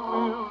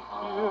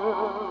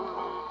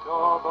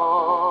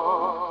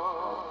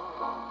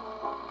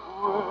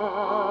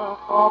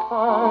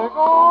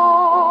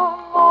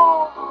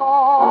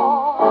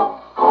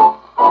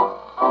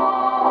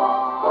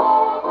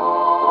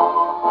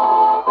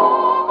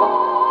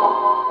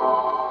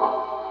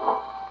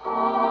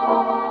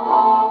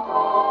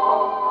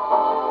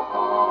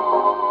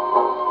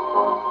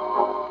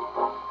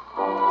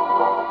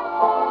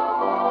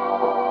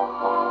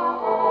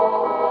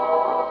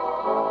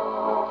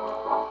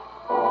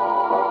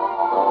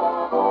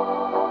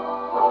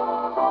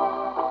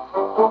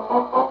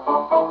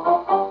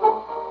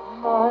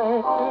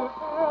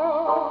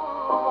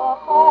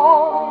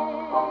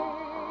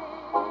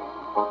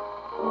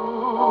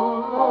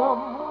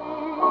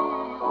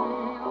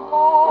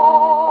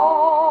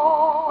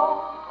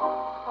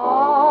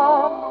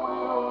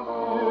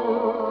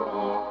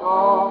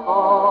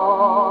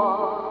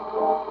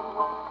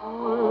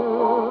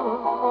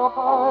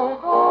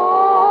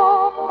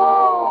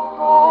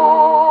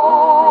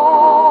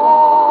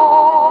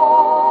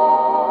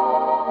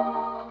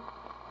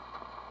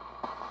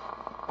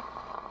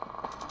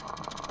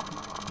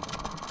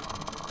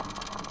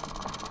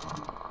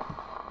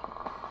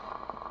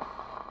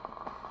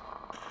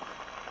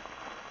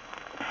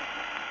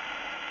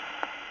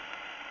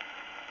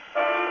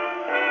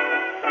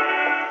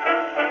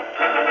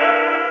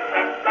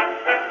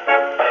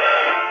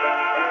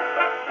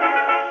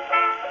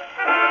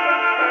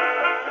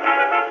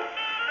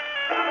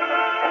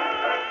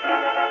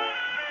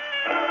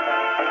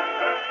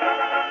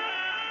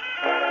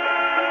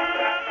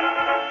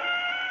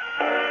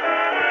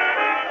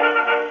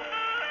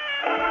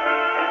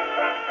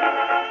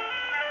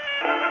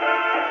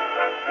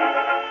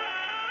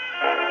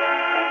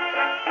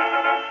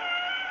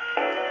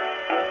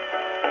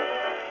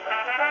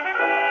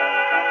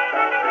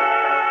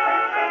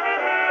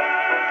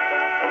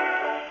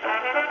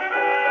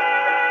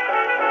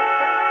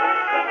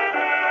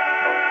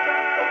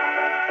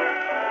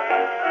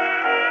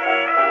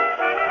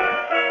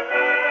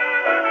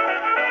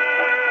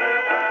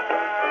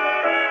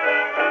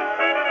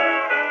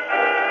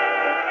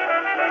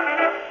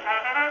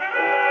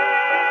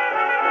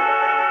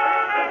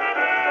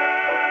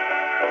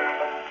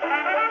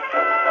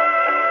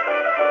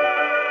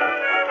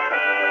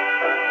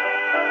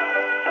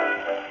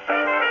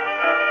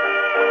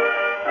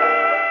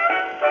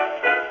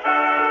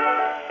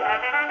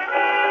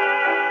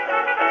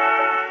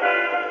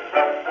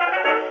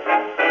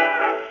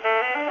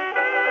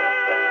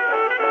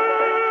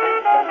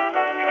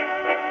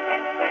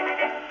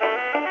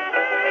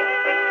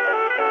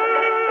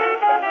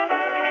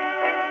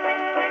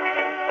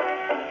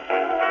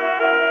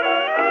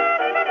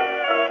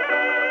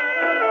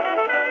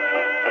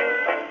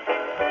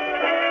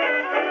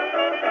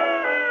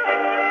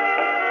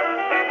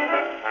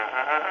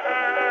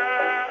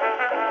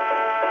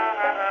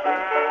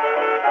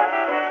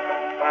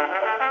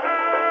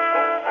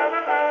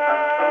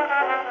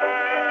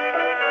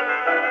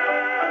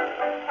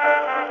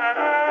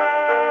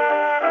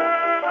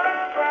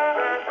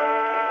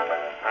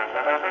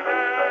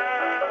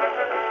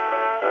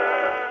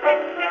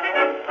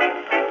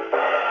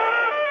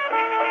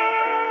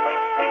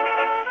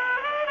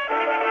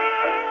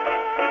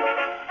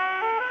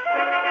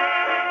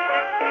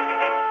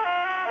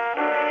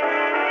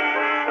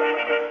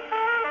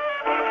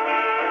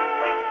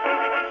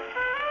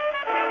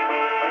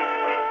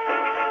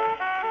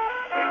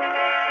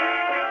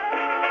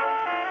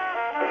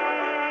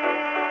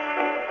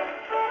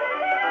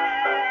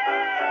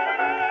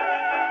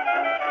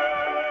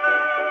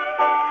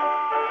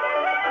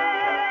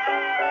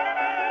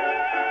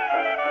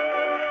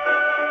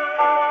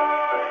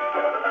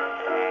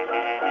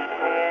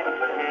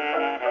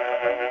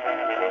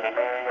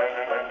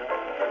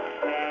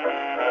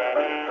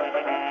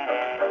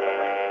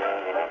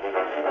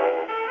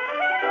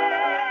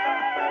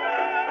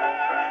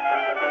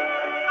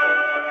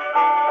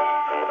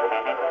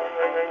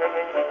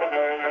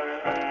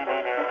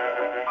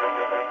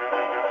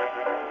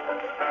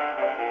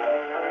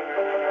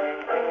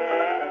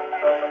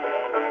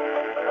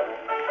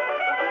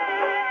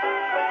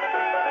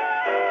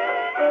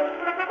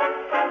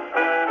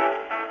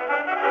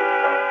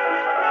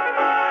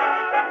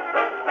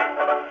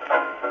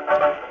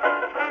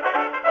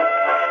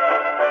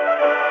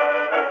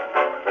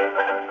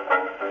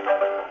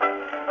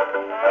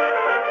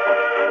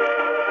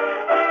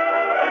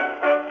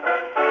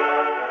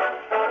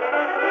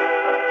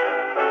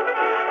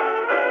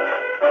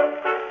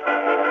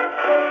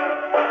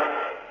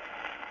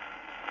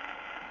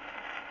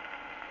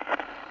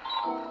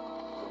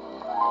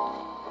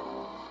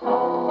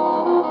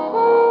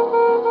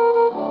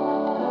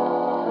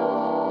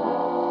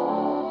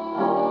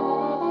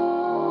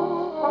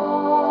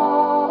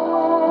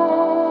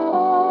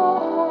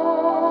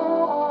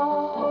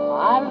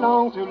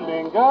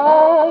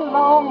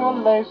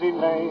lazy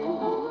lane,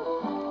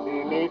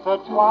 beneath a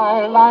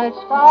twilight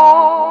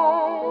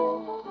sky,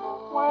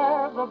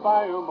 where the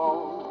bayou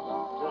moans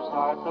to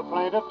start the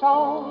plaintive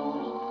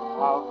tones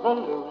of the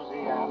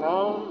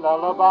Louisiana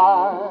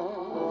lullaby.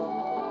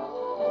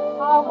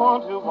 I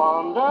want to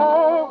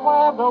wander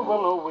where the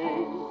willow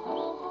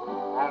weeps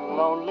and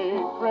lonely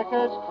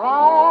crickets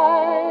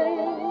cry,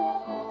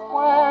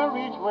 where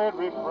each weird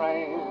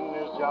refrain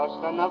is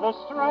just another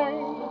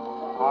strain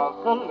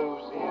of the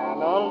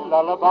Louisiana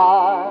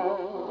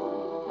lullaby.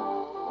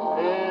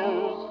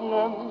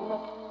 Listening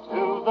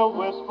to the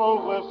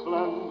wistful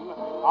whistling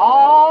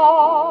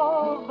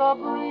of the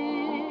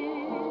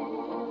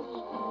breeze,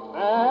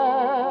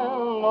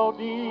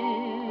 melodies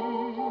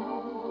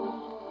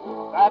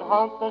that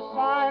haunt the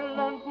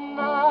silent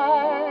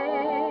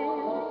night.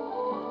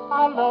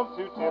 I love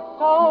to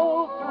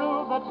tiptoe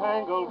through the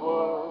tangled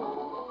wood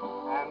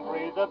and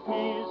breathe a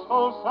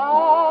peaceful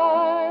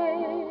sigh,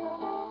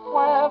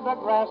 where the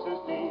grass is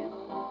deep.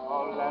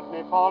 Oh, let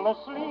me fall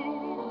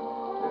asleep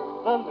to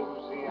the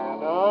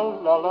Louisiana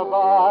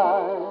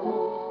lullaby.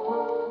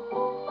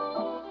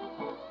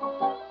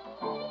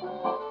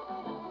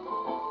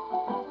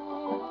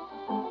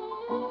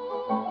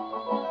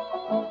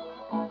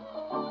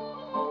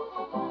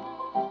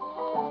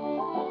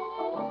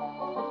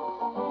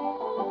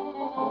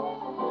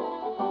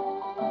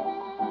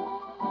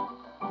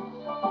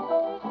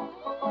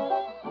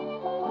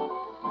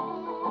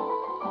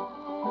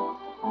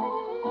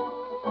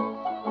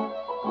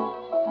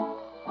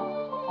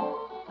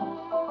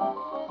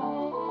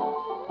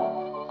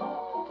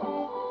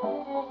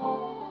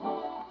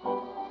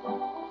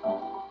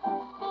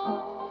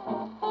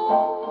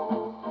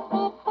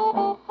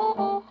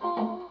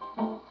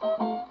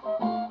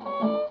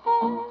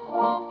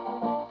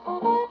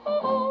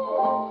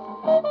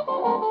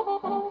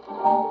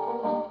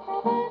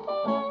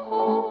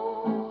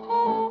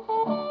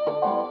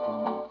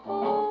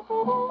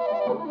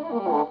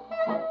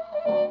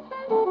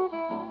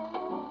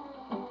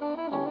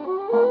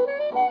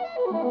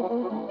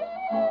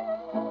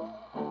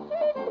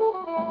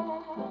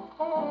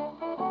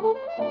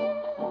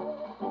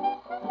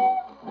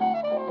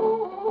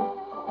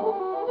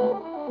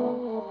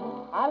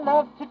 I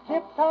love to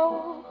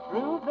tiptoe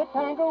through the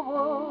tangled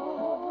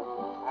wood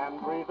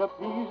and breathe a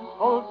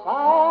peaceful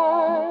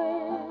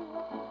sigh,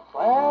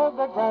 where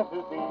the grass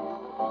is deep.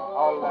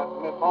 Oh, let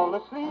me fall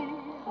asleep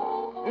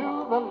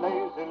to the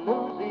lazy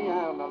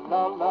Louisiana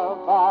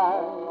lullaby,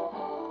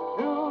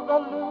 to the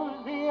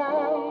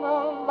Louisiana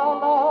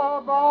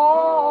lullaby.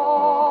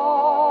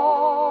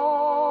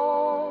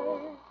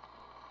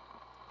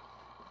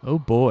 Oh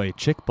boy,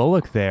 Chick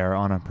Bullock there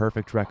on a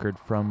perfect record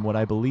from what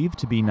I believe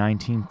to be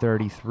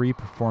 1933,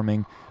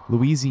 performing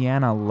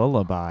Louisiana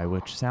Lullaby,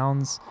 which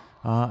sounds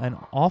an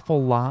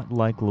awful lot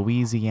like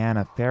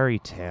Louisiana Fairy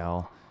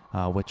Tale,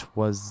 which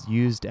was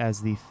used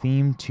as the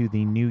theme to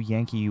the New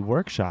Yankee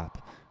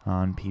Workshop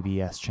on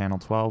PBS Channel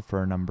 12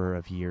 for a number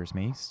of years,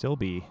 may still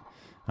be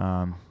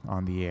on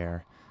the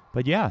air.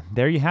 But yeah,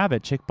 there you have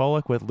it, Chick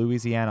Bullock with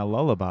Louisiana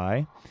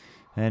Lullaby.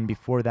 And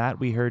before that,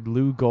 we heard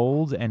Lou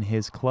Gold and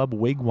his Club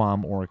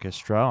Wigwam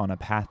Orchestra on a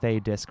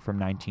Pathé disc from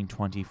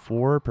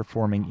 1924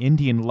 performing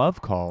Indian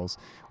Love Calls,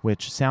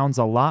 which sounds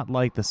a lot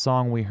like the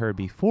song we heard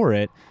before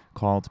it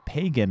called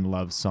Pagan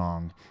Love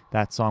Song.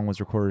 That song was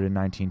recorded in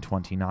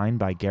 1929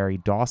 by Gary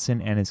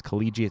Dawson and his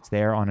collegiates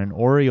there on an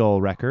Oriole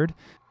record.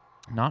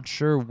 Not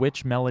sure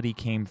which melody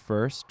came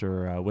first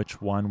or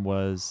which one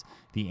was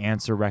the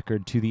answer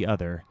record to the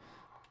other.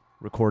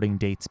 Recording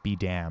dates be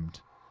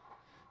damned.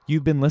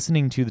 You've been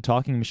listening to the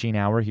Talking Machine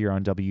Hour here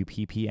on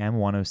WPPM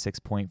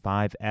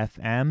 106.5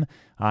 FM.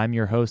 I'm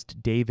your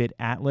host, David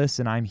Atlas,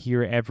 and I'm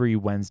here every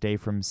Wednesday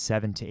from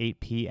 7 to 8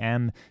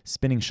 p.m.,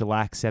 spinning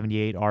shellac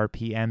 78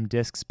 RPM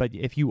discs. But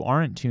if you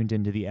aren't tuned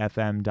into the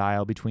FM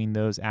dial between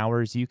those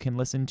hours, you can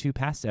listen to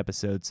past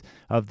episodes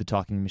of the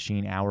Talking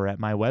Machine Hour at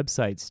my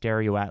website,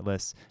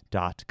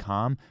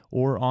 stereoatlas.com,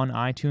 or on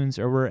iTunes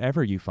or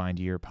wherever you find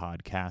your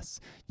podcasts.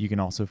 You can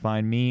also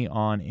find me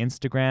on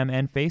Instagram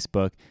and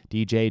Facebook,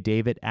 DJ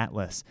David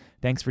Atlas.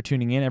 Thanks for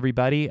tuning in,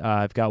 everybody.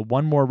 I've got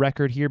one more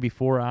record here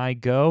before I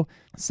go.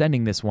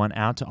 Sending this one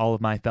out to all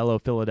of my fellow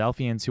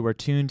Philadelphians who are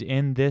tuned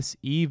in this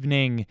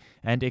evening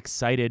and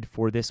excited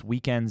for this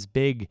weekend's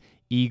big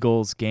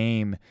Eagles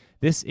game.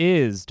 This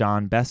is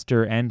Don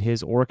Bester and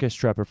his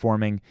orchestra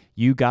performing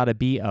You Gotta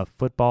Be a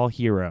Football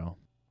Hero.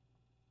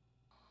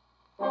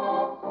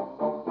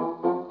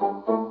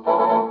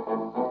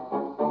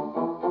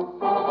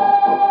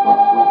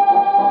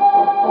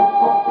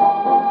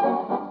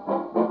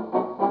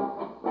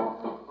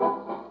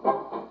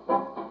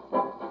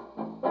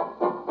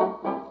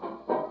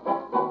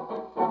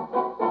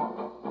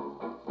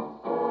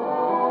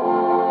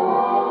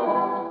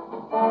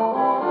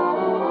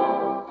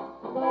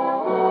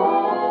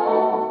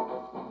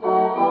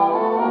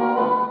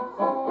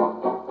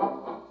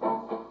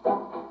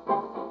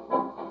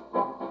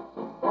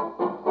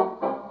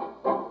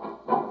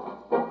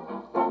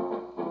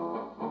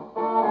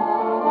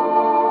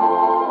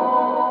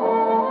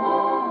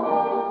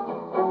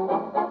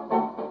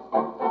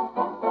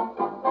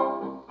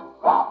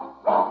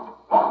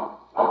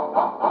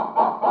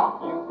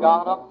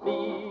 gotta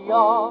be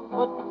a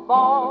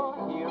football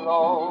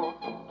hero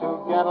to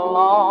get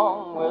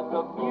along with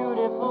a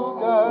beautiful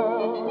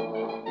girl.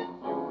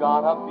 You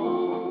gotta be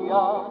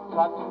a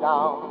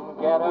touchdown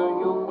getter,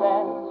 you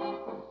bet.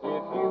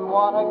 If you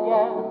wanna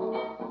get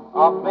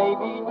a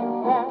baby to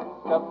pet,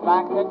 the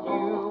fact that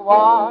you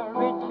are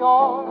rich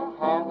or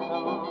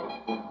handsome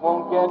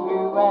won't get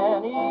you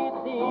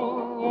anything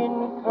in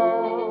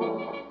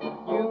curls.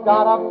 You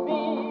gotta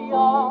be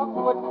a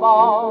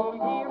football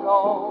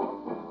hero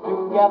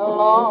to get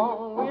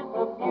along with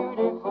a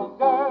beautiful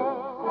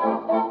girl.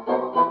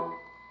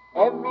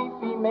 Every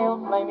female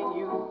flaming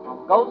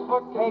youth goes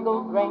for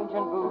Kegel, Grange,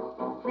 and Booth,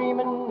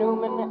 Freeman,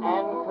 Newman,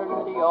 and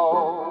Curcio.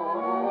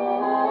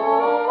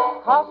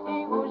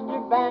 Kosky,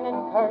 Wooster, Van,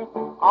 and Kurth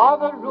are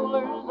the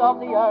rulers of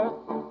the earth,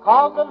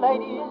 'cause the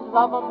ladies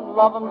love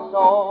 'em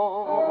so.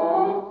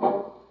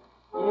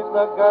 If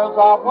the girls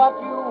are what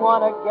you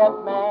wanna get,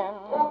 man,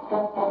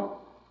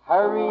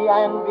 hurry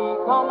and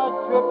become a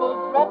triple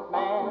threat